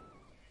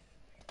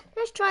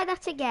 Let's try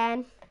that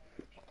again.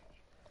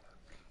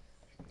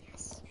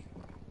 Yes.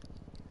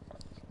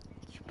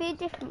 Should be a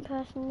different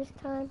person this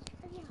time.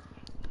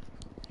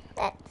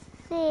 Let's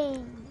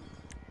see.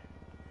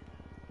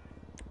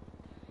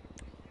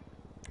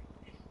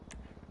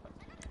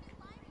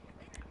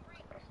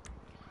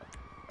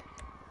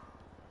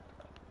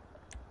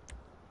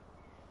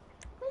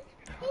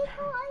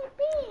 People are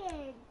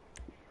being.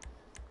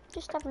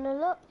 Just having a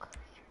look.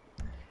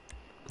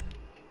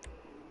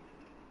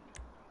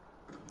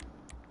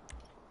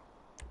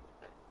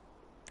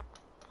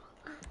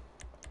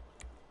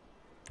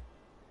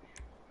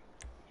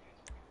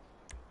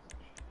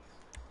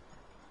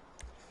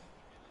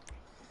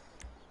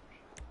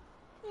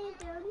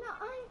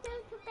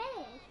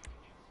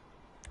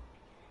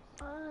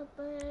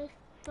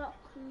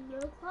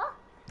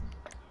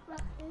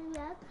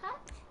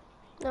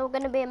 No, we're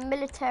gonna be a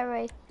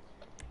military.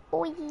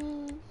 Oi.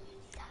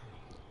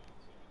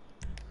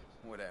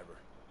 Whatever.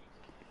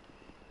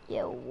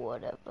 Yeah,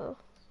 whatever.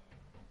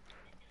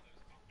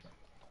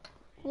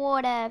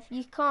 Whatever.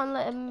 You can't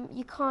let him.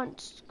 You can't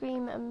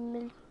scream at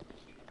him.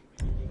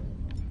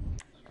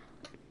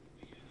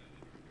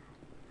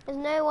 There's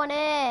no one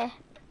here.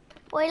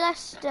 Oi,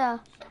 Lester.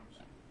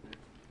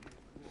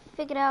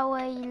 Figured out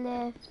where you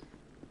live.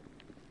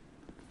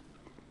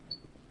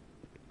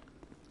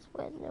 I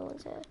swear no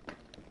one's here.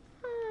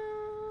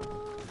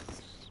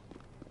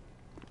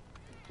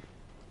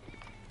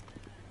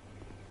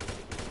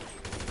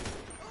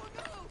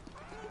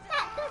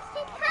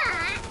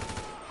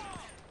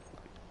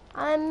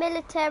 I'm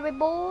military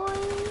boy.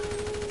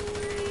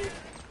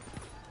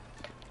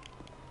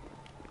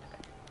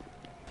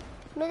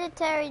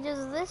 Military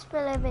does this for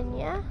a living,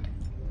 yeah?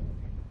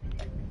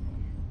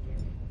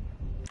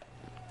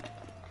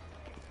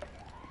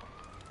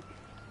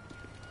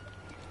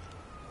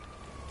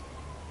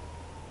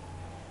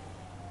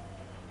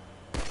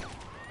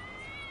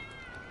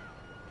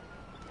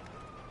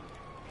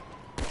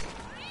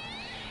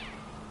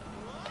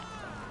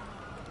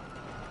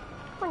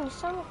 Come on, you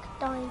sound like a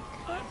dying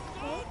cat.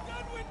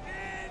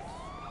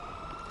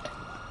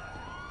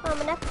 I'm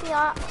an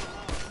FBI.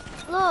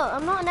 Look,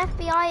 I'm not an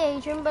FBI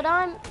agent, but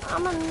I'm a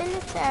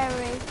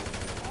military.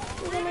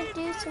 What are you gonna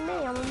do to me?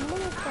 I'm a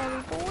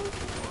military boy.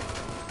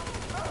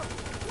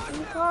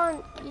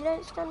 You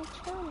don't stand a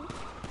chance.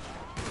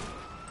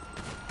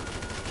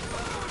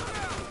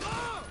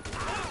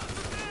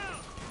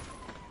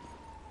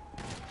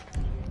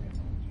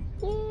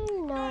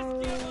 You know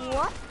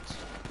what?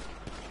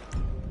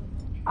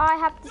 I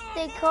have to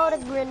stay called a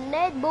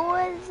grenade,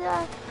 boys.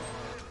 And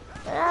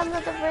I'm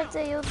not afraid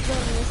to use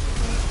this.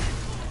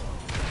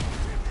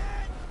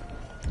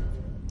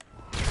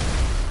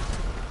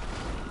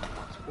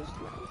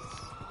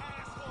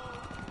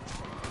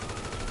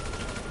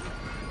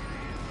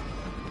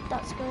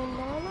 That's going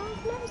down.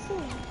 I've never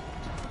seen it.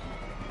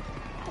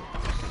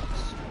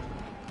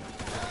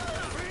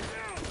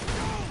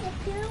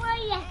 Who are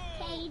you,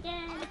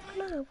 Hayden?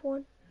 Can I have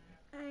one?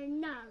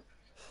 No.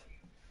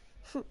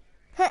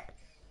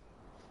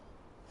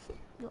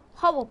 You're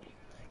horrible.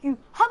 You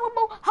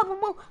horrible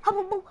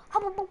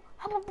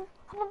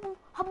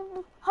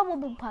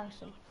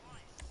person.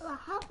 A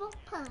horrible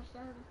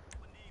person.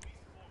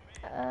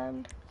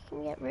 Can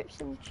you get Rips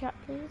in the chat,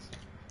 please?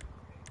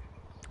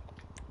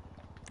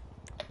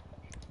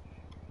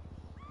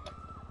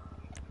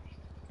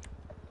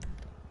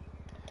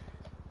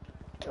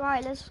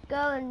 Right, let's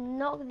go and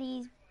knock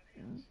these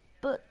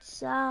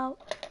butts out.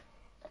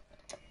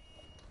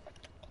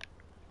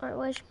 Right,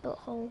 where's your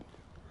butthole?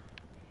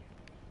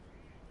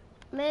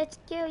 I'm here to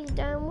kill you,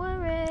 don't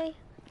worry.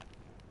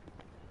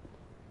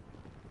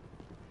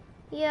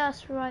 Yeah,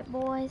 that's right,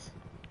 boys.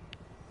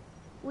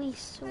 We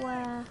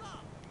swear.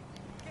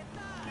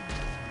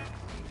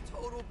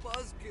 Total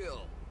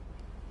buzzkill.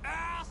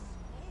 Ass!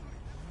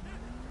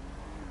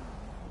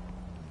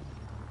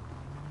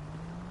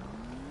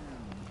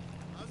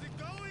 How's it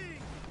going?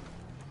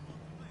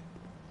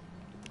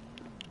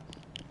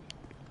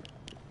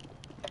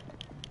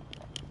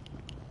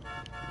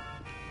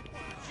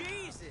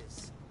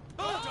 Jesus!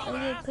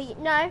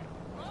 No.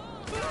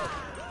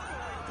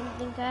 Didn't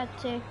think I had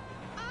to.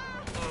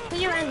 Put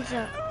your hands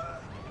up.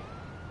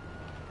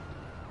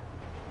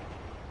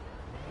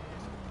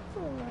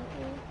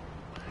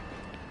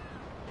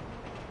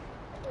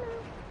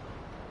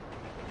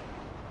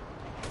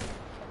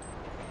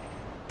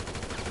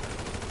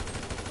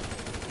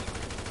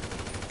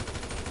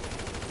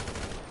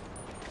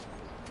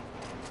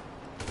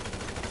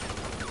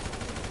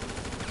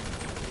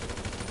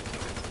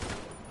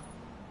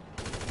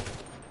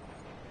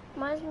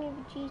 Reminds me of a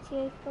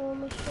Gta5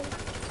 mission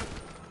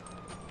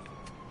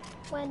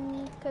when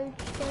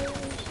Coach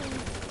goes and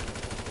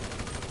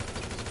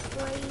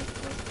sprays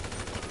his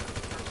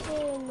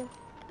in a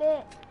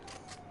bit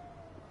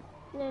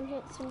and then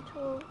hits him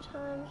 12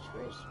 times for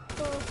his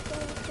 12th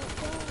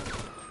gun.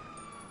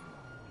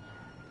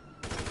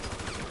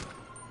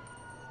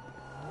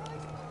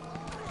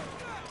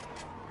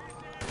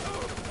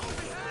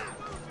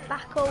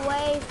 Back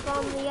away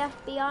from the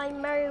FBI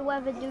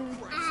Merryweather dude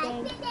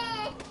thing.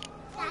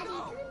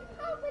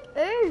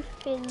 Oof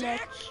in the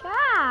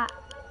chat.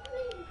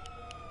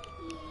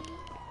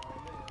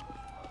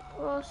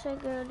 We're also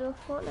gonna do a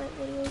Fortnite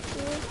video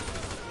soon.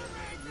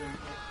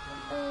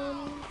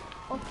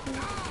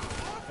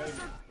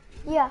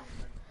 Yeah.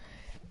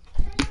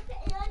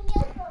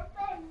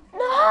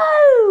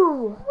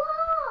 No!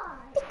 Why?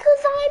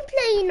 Because I'm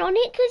playing on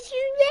it, because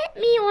you let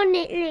me on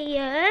it,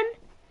 Liam.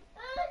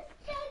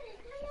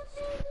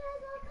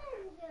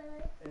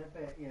 In a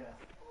bit, yeah.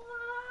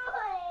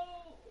 Why?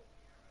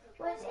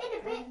 Well, it's in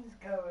a bit. Things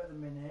go at the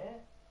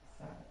minute.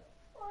 So.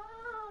 Why?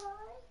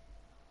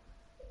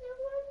 I don't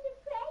want to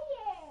play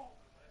it.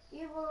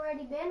 You've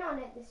already been on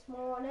it this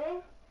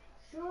morning.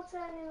 Sure,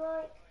 only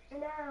like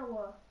an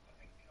hour.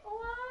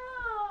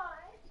 Why?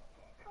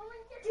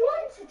 Do you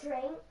want a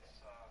drink?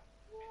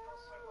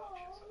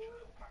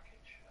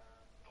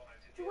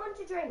 Do you want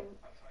a drink?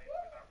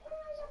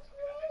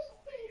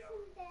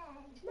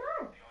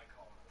 No.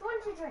 Do you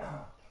want a drink?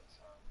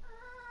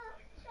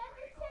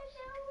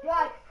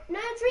 Right, no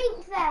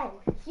drink then.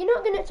 If you're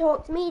not going to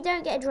talk to me, you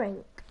don't get a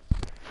drink.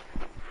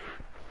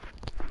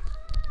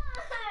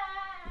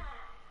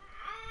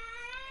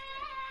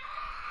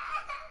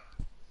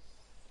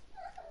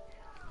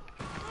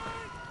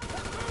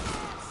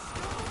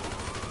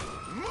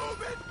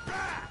 Move it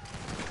back!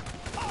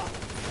 Oh,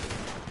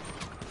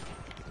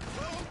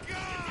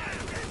 God!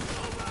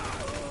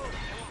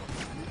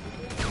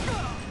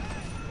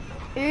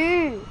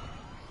 Ooh.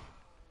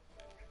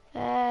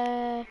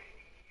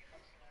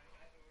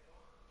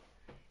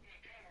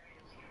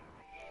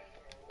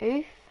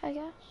 Oof, I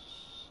guess,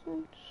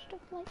 and stuff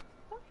like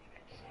that.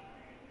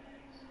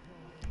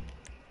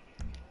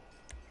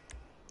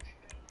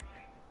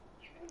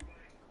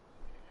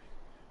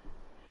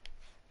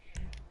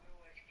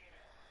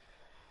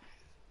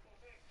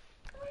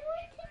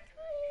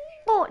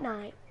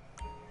 Fortnite.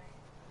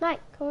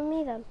 Mike, come with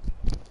me then.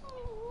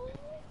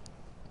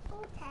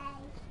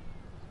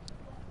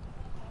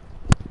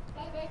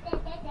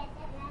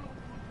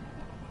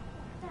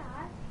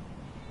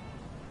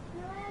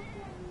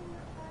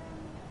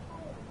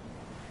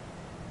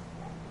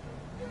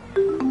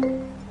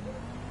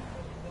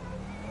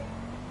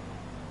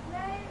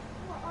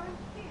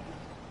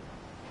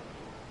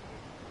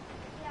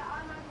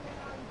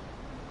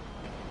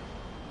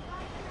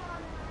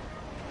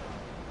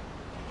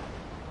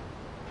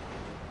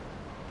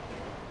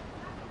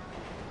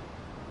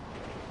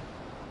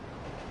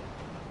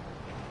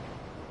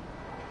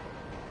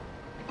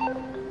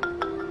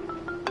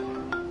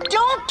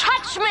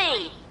 touch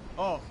me!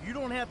 Oh, you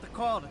don't have to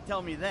call to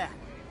tell me that.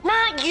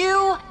 Not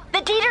you! The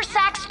Dieter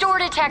Sack store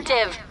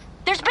detective!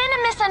 There's been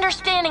a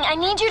misunderstanding. I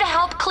need you to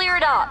help clear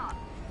it up.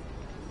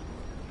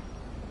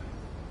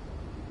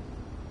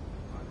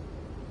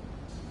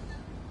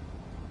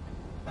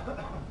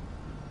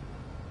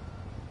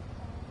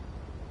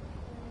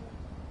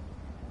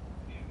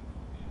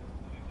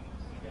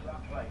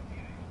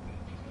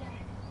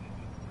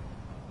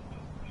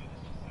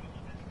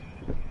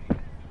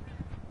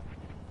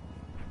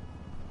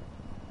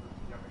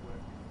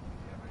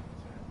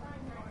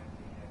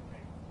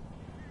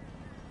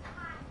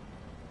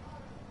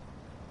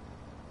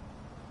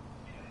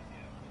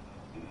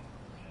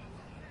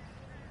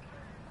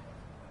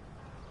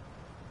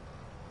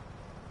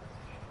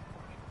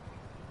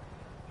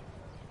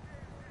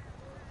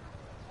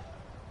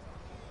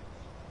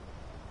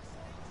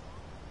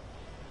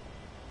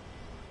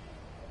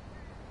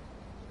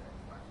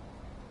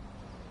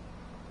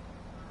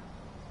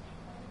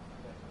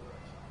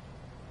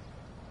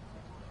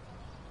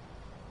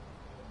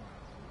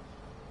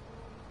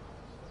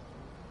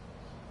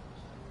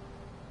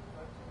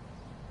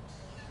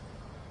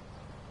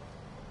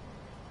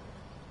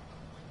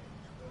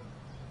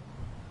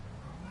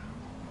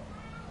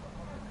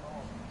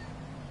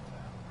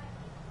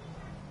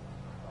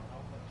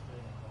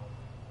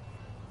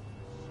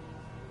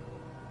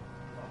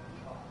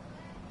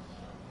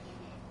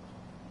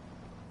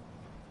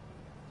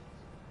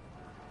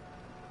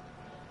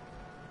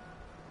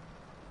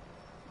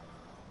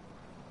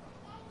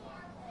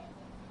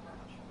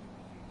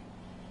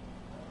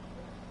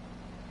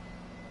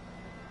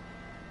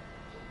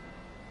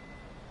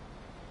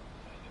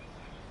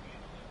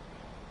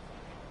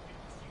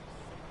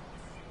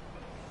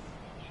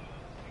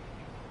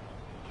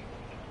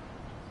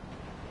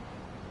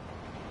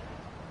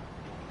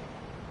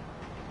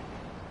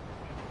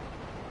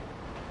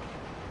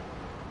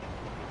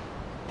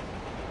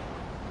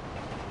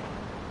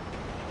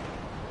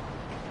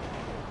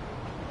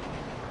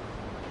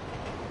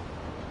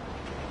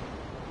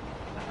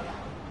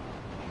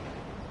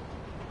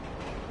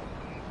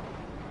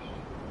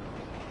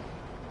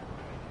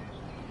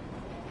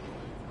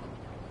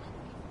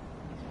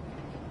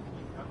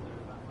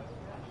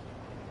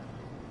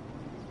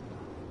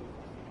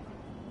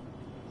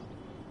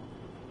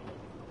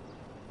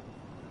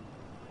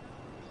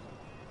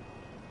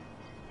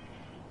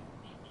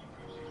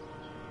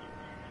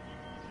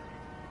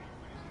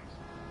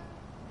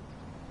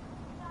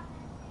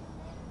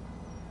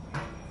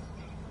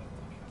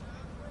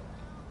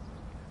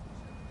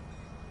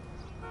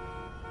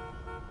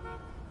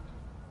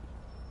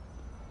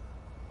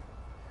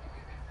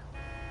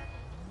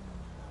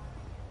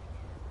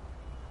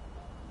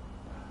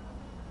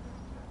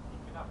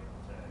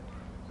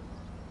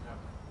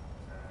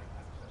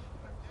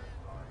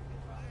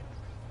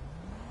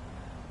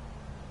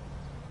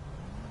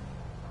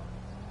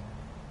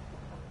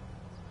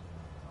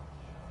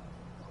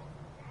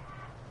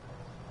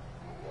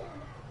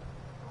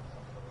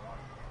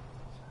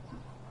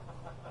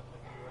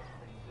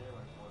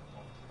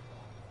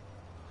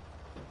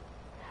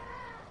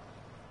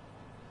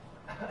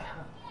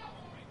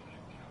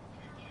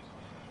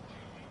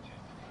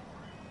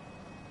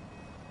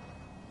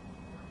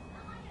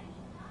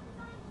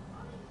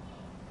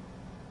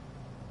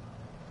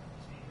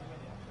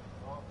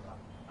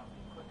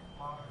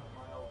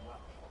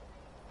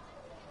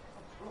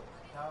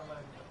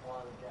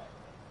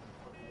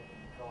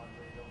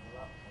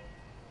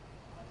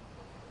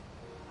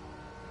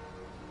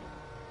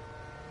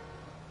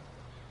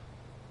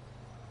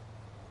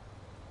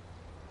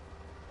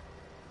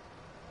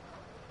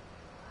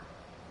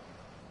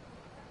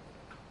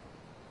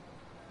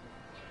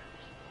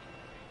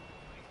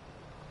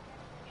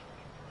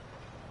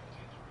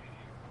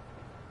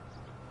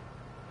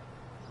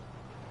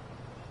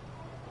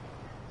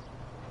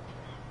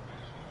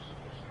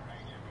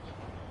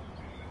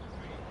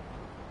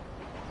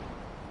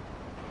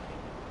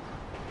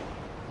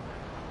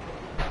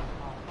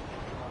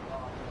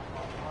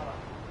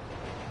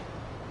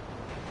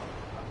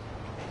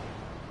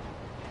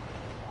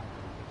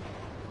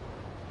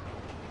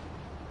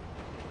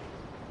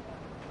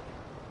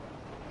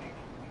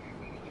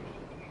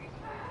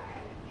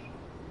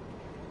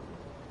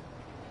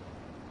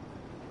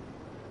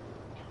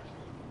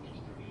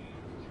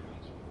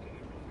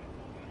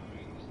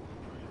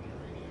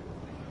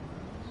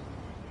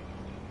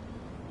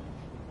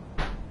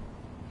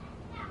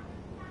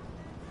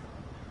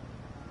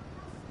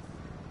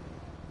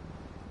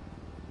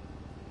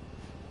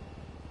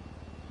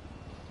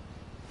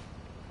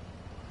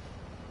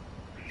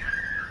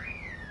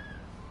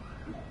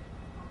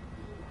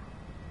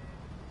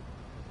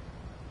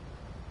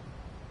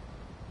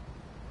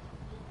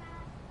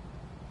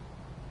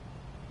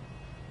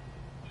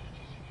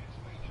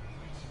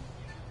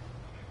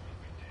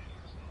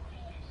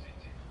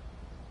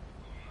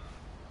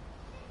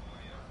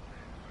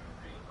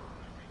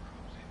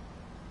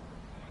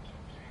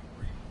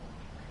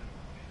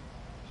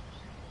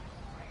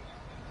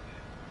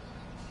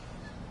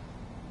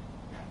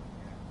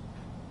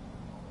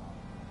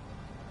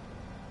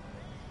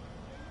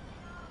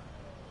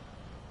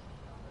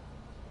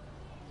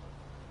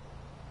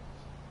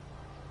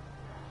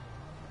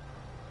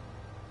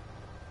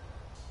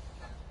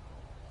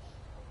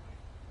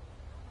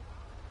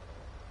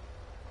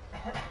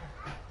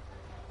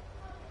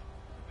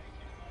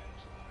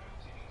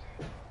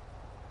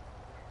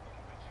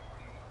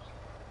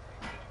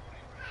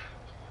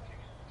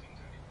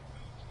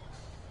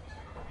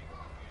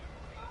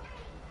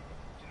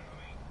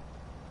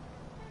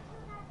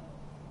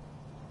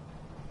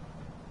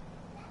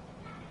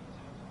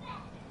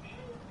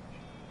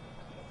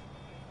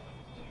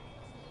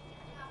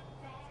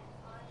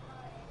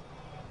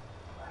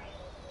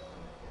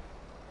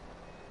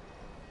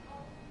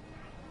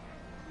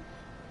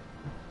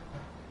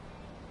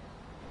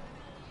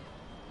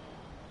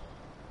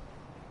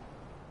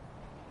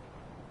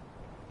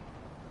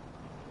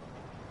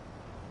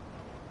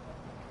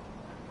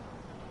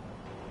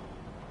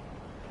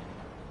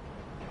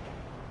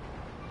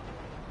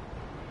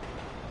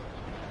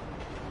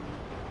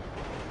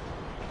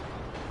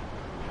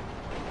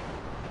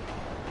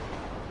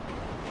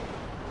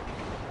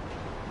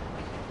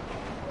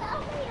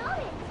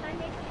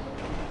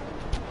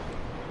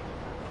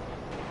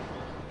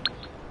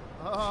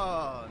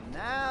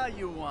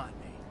 want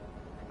me.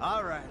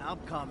 All right, I'm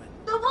coming.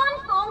 The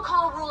one phone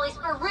call rule is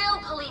for real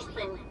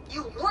policemen,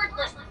 you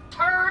worthless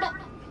turd!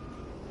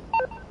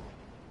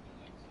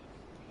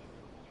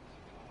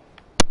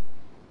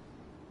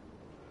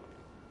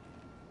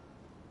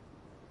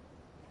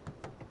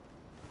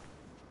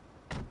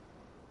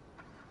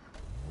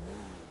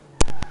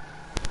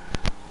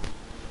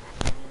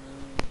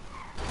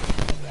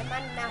 The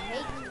man now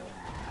hates me.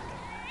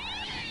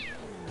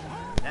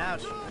 Now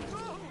she...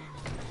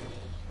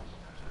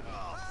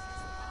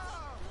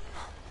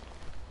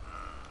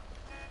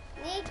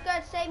 Need to go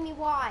save me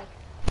wife.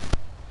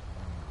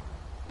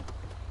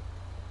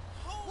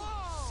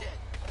 Holy shit!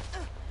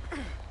 That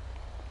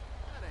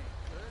ain't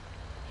good.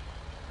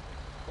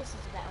 This is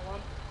a better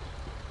one.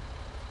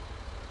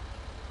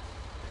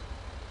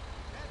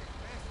 That is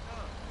messed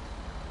up.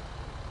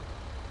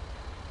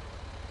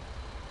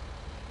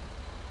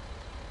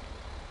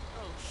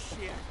 Oh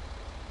shit.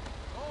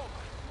 Oh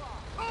my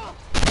god. Oh!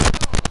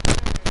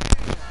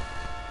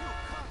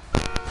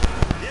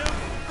 You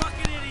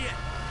fucking idiot!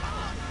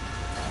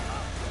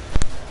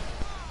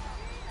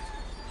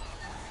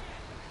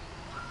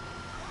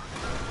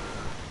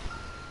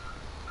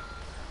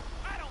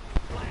 I don't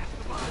need blast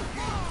about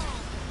you.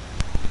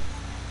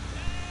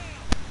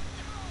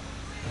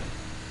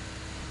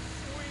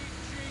 Sweet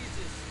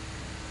Jesus.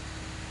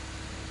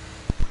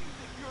 What do you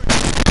think you're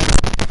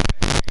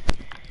doing?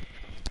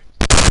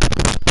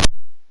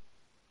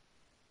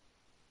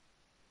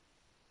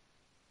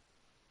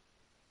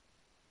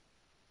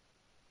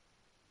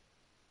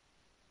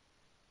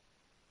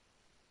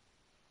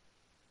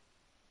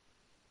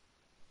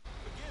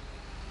 Forgive me.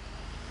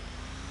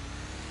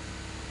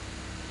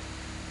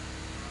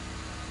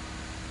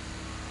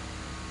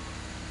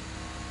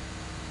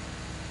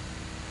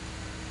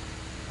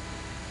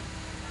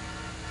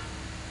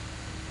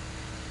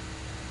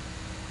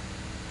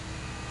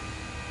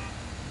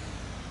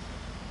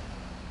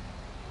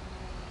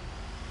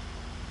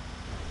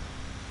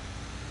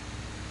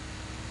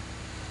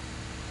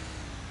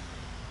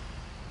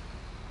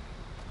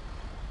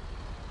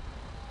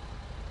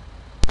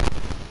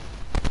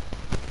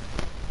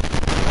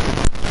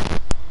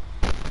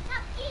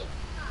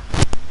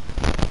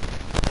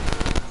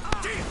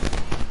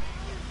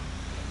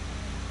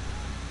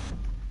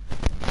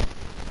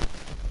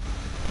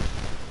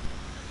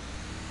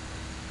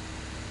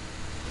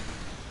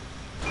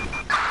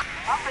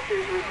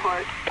 Officers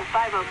report a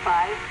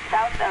 505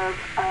 south of,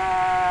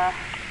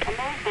 a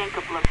main bank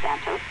of Los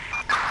Santos.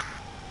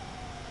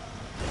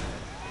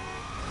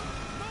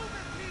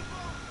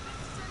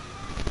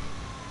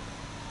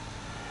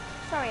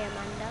 Sorry,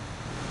 Amanda.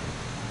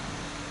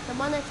 They're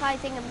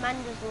monetizing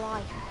Amanda's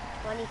life.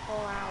 24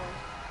 hours.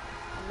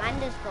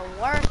 Amanda's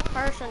the worst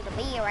person to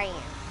be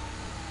around.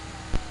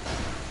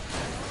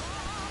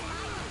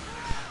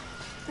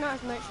 It's not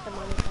as much to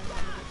monetize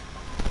Amanda.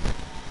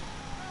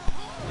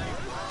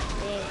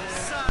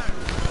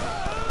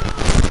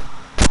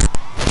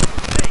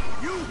 Hey,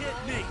 you hit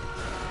me!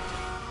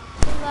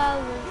 Hello.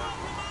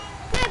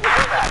 Yeah,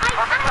 because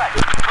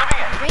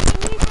I'm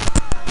breaking you.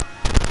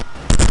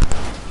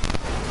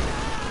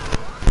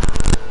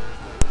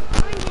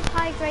 Oranges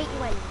hydrate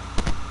you in.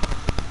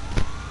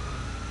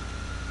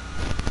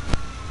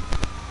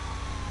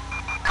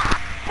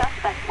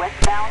 Suspect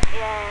westbound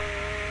in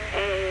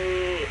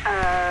a,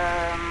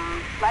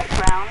 light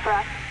brown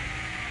truck.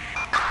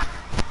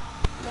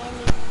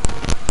 Manly.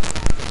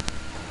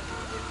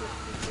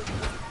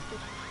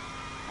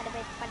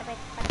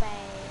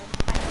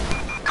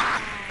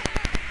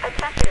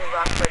 Attention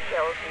Rockford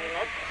Hills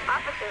unit.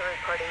 Officer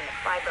reporting a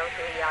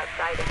 503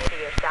 outside of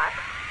Whittier Dock.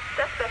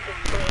 Suspect is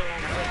fleeing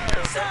in a police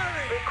cruiser.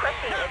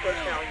 Requesting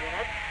additional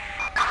units.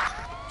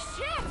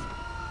 Shit!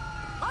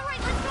 Alright,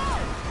 let's go!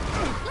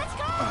 Let's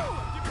go!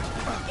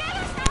 Get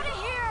us out of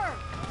here!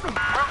 We're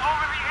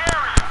over the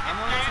area. I'm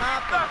on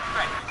top of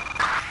it.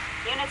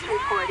 Units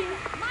reporting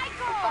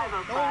Michael!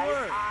 505 Don't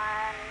worry. on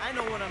I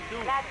know what I'm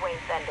doing. Madway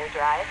Thunder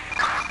Drive.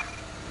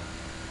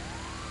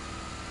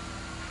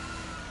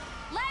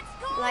 Let's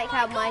go! Like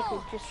how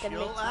Michael just Chill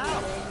admits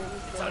out. to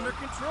It's under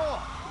control.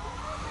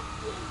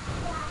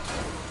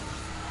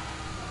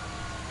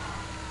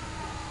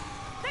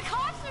 The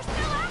cops are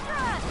still after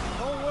us!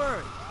 Don't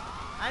worry.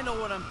 I know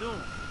what I'm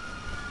doing.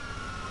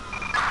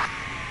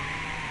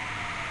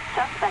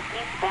 Suspect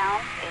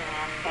eastbound in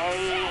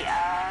a,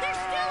 They're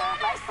still on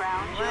us! light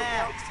brown.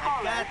 Relax. I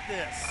got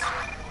this.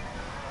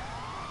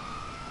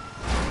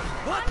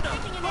 What the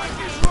taking an fuck is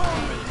exit.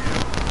 wrong with you?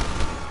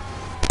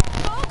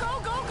 Go, go,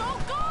 go, go,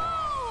 go!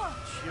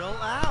 Chill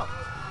out.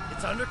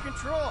 It's under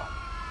control.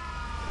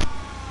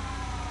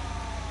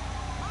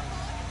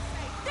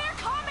 They're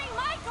coming,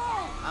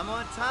 Michael! I'm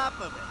on top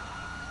of it.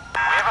 We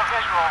have a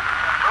visual.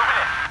 Moving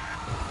in.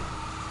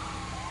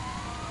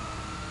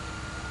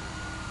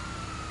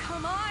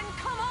 Come on,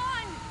 come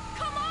on,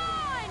 come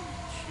on!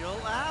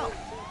 Chill out.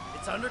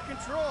 It's under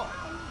control.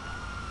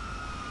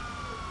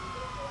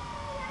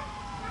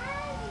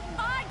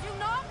 I do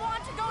not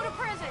want to go to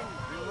prison!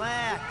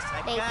 Relax.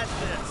 I got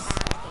this.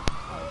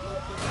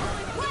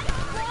 What's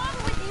wrong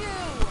with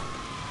you?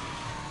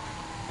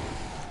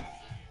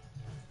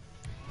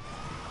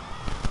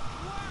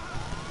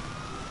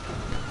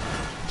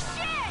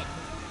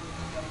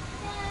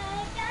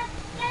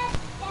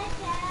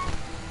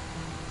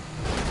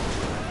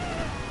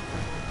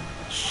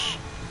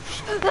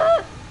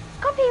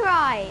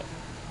 Copyright!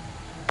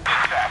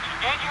 Dispatch,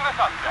 engaging the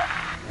suspect.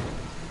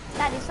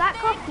 Dad, is that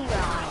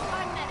copyright?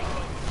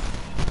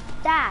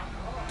 Dad,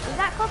 is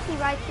that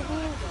copyrighted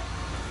music?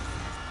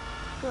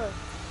 Good.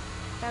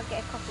 Don't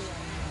get a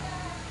copyright.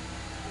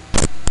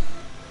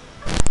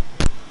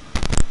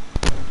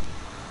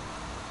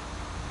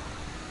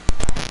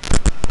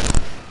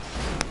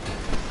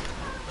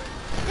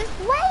 Just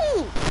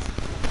wait!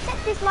 Said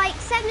this like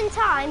 7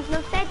 times and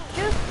I've said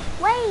just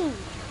wait.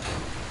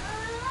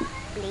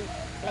 Bleep,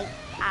 bleep,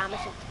 I'm a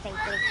thing,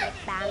 bleep, bleep,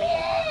 bam.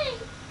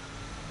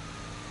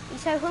 You're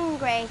so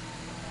hungry.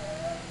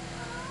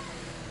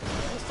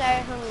 You're so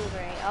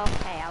hungry.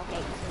 Okay, I'll get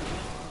you some.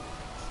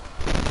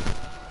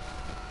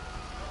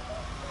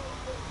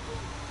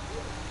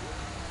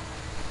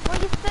 Well,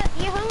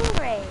 you're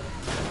hungry.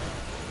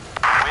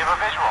 We have a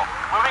visual.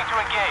 Moving to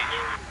engage.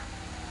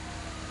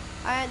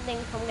 I don't think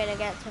I'm gonna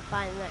get to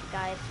find that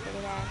guy's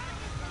video,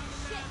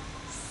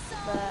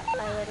 but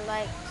I would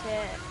like to.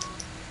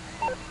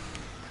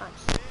 Can't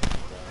see.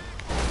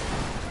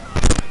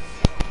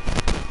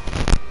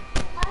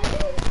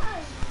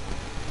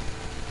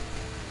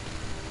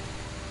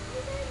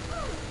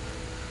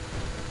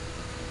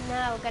 No,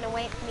 we're gonna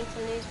wait for me to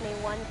lose me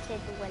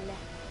wanted winner.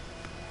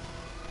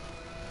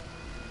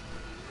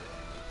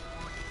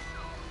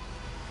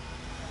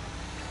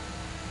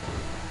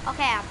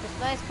 Okay, I'm the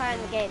slowest car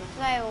in the game,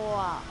 so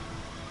what?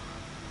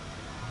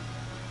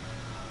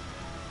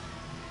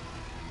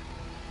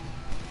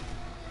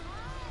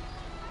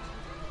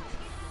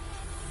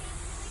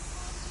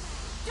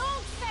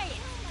 Don't say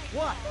it!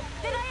 What?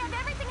 That I have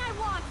everything I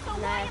want, so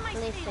why am I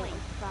stealing?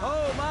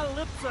 Oh, my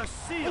lips are We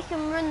sealed.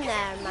 can run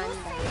there, Amanda.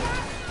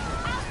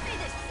 I'll say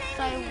the same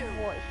So to you.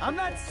 what? I'm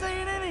not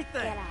saying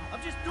anything. Get out.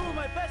 I'm just doing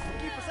my best to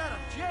keep us out of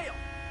jail.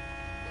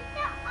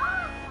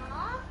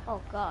 Oh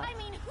God. I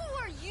mean, who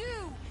are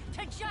you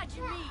to judge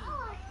me?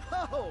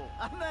 Oh,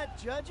 I'm not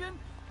judging.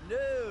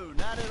 No,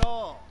 not at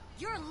all.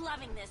 You're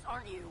loving this,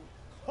 aren't you?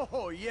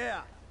 Oh,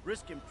 yeah.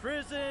 Risking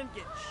prison,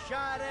 getting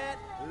shot at.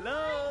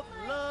 Love,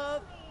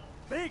 love,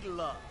 big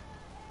love.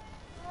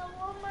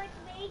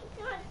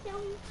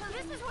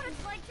 This is what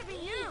it's like to be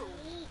you.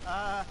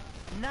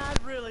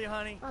 Not really,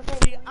 honey. Okay.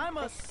 See, I'm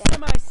a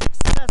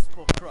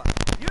semi-successful crook.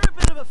 You're a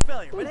bit of a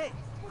failure, but hey,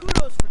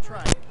 kudos for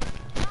trying.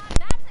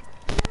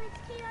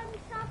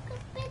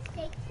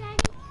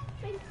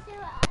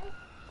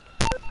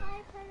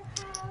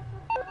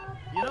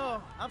 You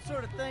know, I'm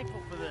sort of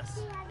thankful for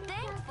this.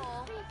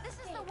 Thankful? This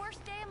is the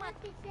worst day of my...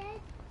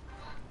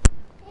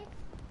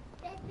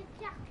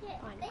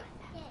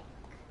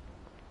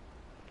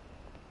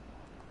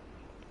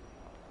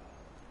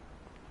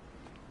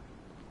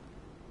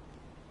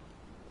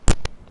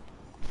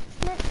 It's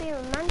meant to be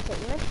romantic,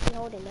 you meant to be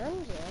holding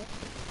hands here.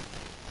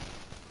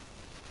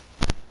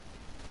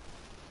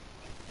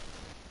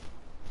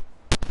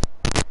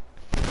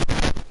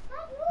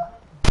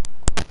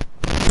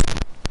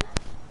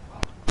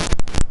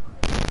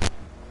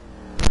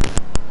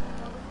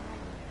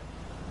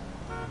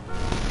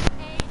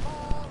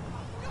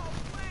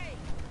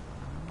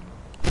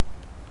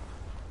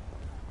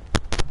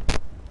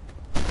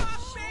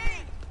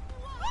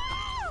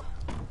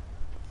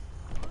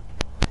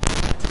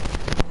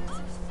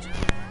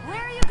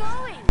 Where are you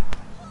going?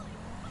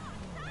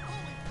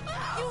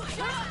 You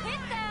just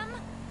hit them!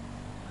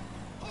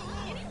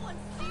 Anyone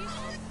see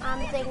this?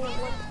 I'm thinking of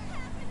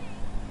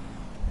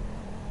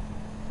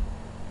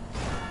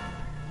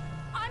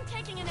I'm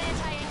taking an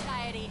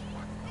anti-anxiety.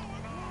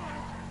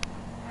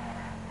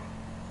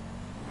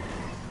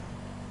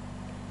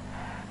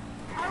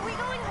 Are we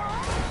going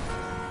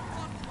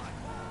home?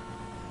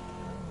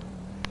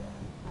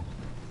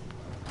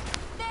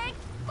 Thank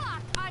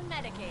fuck I'm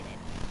medicated.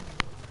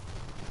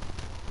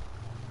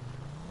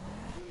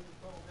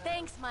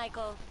 Thanks,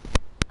 Michael.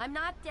 I'm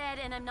not dead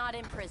and I'm not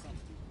in prison.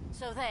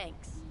 So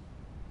thanks.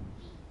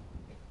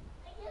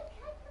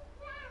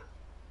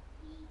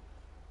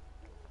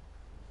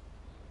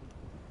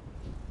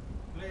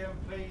 Liam,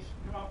 please,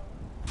 come on.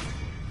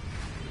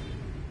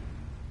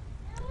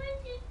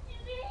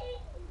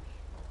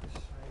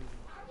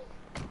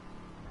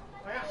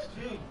 I asked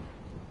you.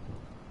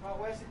 Right,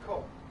 where's the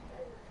cup?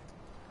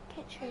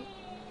 kitchen.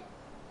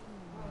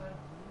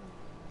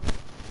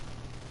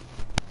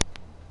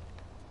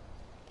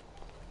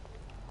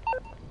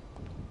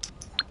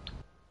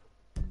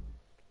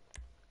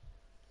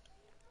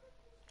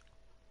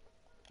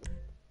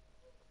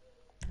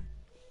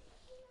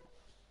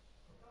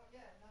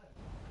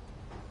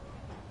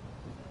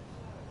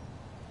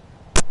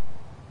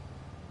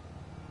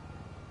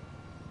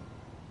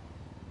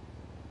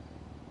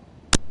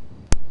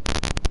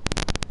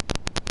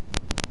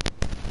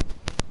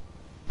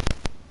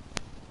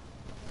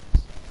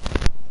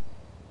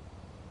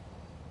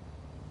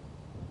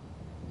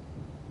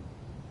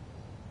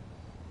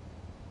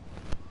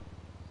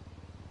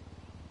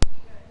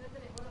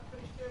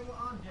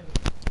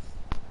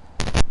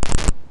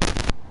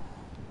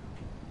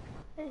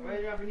 Where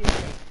are you having your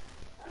drink?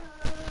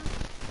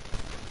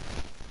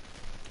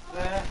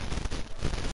 There.